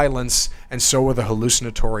was the violence, and so were the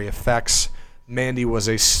hallucinatory effects. Mandy was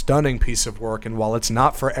a stunning piece of work, and while it's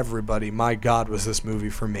not for everybody, my God, was this movie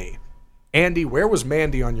for me. Andy, where was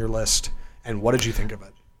Mandy on your list, and what did you think of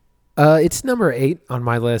it? It's number 8 on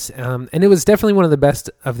my list, and it was definitely one of the best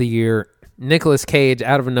of the year. Nicolas Cage,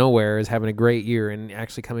 out of nowhere, is having a great year and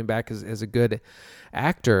actually coming back as a good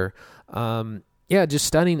actor. Yeah, just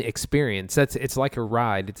stunning experience. It's like a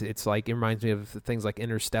ride. It's like, it reminds me of things like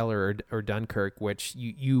Interstellar or Dunkirk, which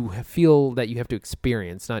you feel that you have to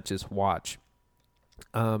experience, not just watch.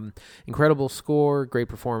 Incredible score, great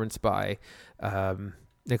performance by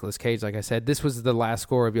Nicolas Cage. Like I said, this was the last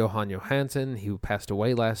score of Johan Johansson, who passed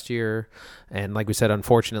away last year. And like we said,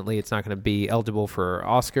 unfortunately, it's not going to be eligible for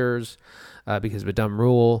Oscars because of a dumb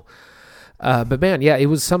rule. But man, yeah, it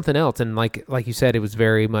was something else. And like you said, it was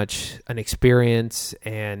very much an experience.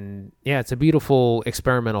 And yeah, it's a beautiful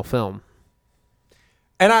experimental film.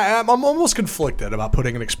 And I'm almost conflicted about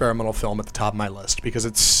putting an experimental film at the top of my list because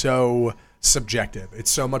it's so subjective.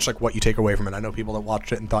 It's so much like what you take away from it. I know people that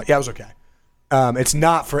watched it and thought, yeah, it was okay. It's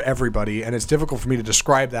not for everybody, and it's difficult for me to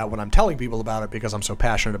describe that when I'm telling people about it because I'm so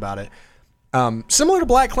passionate about it. Similar to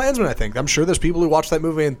BlacKkKlansman, I think. I'm sure there's people who watched that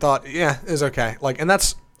movie and thought, yeah, it's okay. And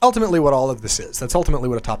that's ultimately what all of this is. That's ultimately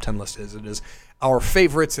what a top 10 list is. It is our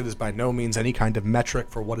favorites. It is by no means any kind of metric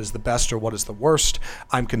for what is the best or what is the worst.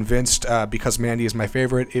 I'm convinced because Mandy is my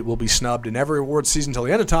favorite, it will be snubbed in every awards season until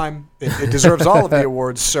the end of time. It deserves all of the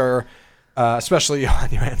awards, sir, especially Johan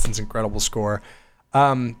Johansson's incredible score.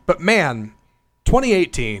 But man,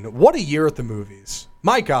 2018, what a year at the movies.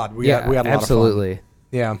 My God, we had a lot of fun. Absolutely.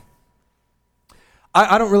 Yeah.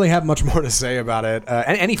 I don't really have much more to say about it.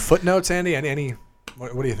 Any footnotes, Andy? Any?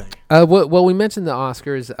 What do you think? Well, we mentioned the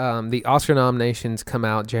Oscars. The Oscar nominations come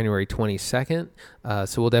out January 22nd,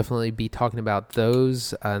 so we'll definitely be talking about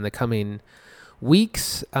those in the coming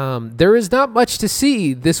weeks. There is not much to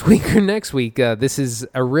see this week or next week. This is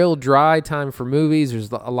a real dry time for movies.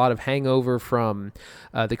 There's a lot of hangover from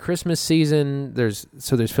the Christmas season. There's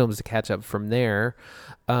films to catch up from there.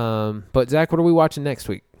 But Zach, what are we watching next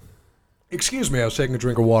week? Excuse me, I was taking a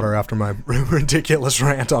drink of water after my ridiculous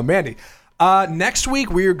rant on Mandy. Next week,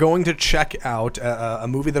 we are going to check out a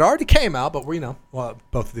movie that already came out, but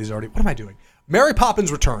both of these already. What am I doing? Mary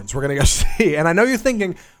Poppins Returns. We're going to go see. And I know you're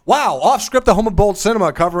thinking, wow, Off Script, the home of bold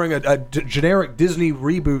cinema, covering a generic Disney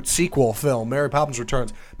reboot sequel film, Mary Poppins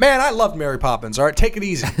Returns. Man, I loved Mary Poppins. All right, take it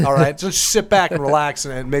easy. All right, just sit back and relax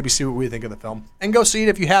and maybe see what we think of the film. And go see it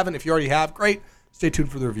if you haven't. If you already have, great. Stay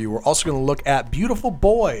tuned for the review. We're also going to look at Beautiful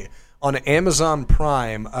Boy on Amazon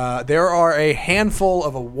Prime. There are a handful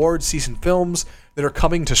of award season films that are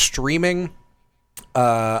coming to streaming.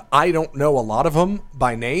 I don't know a lot of them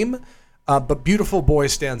by name, but Beautiful Boy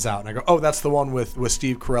stands out. And I go, oh, that's the one with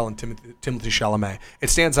Steve Carell and Timothée Chalamet. It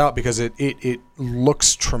stands out because it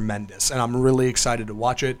looks tremendous, and I'm really excited to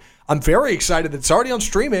watch it. I'm very excited that it's already on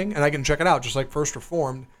streaming, and I can check it out, just like First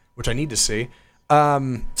Reformed, which I need to see.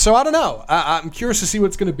 So I don't know. I'm curious to see what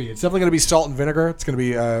it's going to be. It's definitely going to be salt and vinegar. It's going to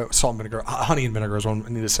be salt and vinegar. Honey and vinegar is what I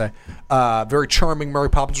need to say. Very charming Mary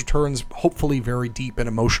Poppins Returns. Hopefully very deep and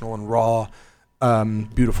emotional and raw.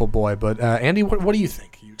 Beautiful Boy. But Andy, what do you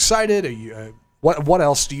think? Are you excited? Are you what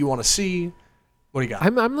else do you want to see? What do you got?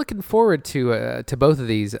 I'm looking forward to both of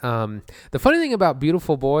these. The funny thing about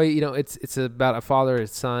Beautiful Boy, it's about a father and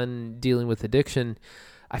son dealing with addiction.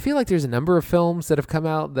 I feel like there's a number of films that have come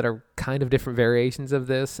out that are kind of different variations of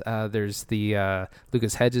this. There's the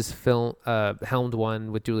Lucas Hedges film, helmed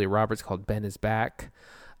one with Julia Roberts called Ben is Back.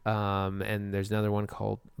 And there's another one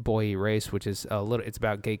called Boy Erased, which is it's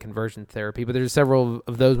about gay conversion therapy, but there's several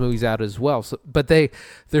of those movies out as well. So, but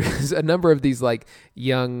there's a number of these like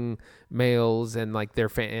young males and like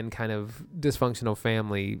their and kind of dysfunctional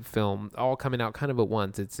family film all coming out kind of at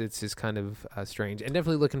once. It's just kind of strange, and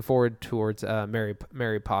definitely looking forward towards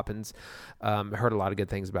Mary Poppins. Heard a lot of good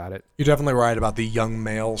things about it. You're definitely right about the young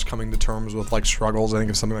males coming to terms with like struggles. I think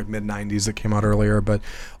of something like mid-90s that came out earlier. But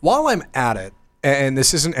while I'm at it, and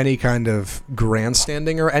this isn't any kind of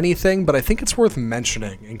grandstanding or anything, but I think it's worth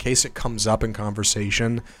mentioning in case it comes up in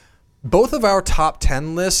conversation. Both of our top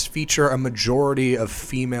 10 lists feature a majority of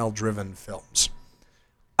female-driven films.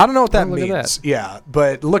 I don't know what that means. Yeah,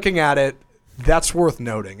 but looking at it, that's worth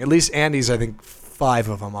noting. At least Andy's, I think, 5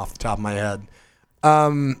 of them off the top of my head.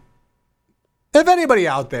 If anybody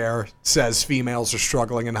out there says females are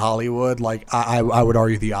struggling in Hollywood, like I would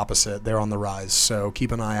argue the opposite. They're on the rise, so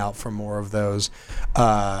keep an eye out for more of those.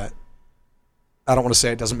 I don't want to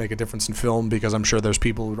say it doesn't make a difference in film because I'm sure there's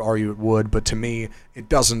people who would argue it would, but to me, it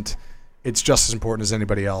doesn't. It's just as important as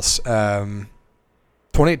anybody else.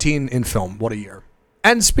 2018 in film, what a year.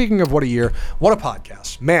 And speaking of what a year, what a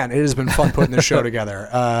podcast. Man, it has been fun putting this show together.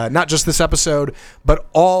 Not just this episode, but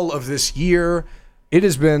all of this year. It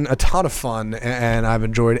has been a ton of fun, and I've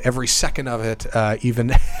enjoyed every second of it, even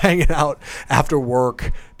hanging out after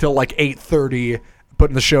work till like 8:30,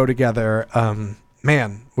 putting the show together.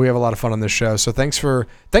 Man, we have a lot of fun on this show. So thanks for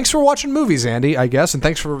watching movies, Andy, I guess, and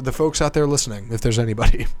thanks for the folks out there listening, if there's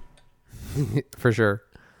anybody. For sure.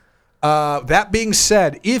 That being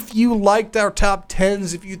said, if you liked our top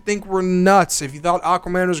 10s, if you think we're nuts, if you thought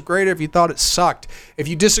Aquaman was great, if you thought it sucked, if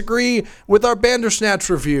you disagree with our Bandersnatch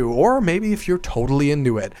review, or maybe if you're totally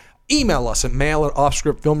into it, email us at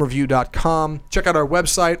mail@offscriptfilmreview.com. Check out our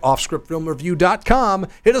website, offscriptfilmreview.com.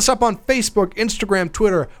 Hit us up on Facebook, Instagram,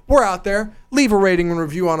 Twitter. We're out there. Leave a rating and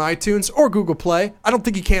review on iTunes or Google Play. I don't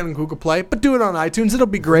think you can on Google Play, but do it on iTunes. It'll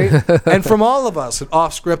be great. And from all of us at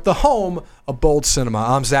Offscript, the home of bold cinema,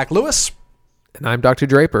 I'm Zach Lewis. And I'm Dr.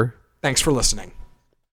 Draper. Thanks for listening.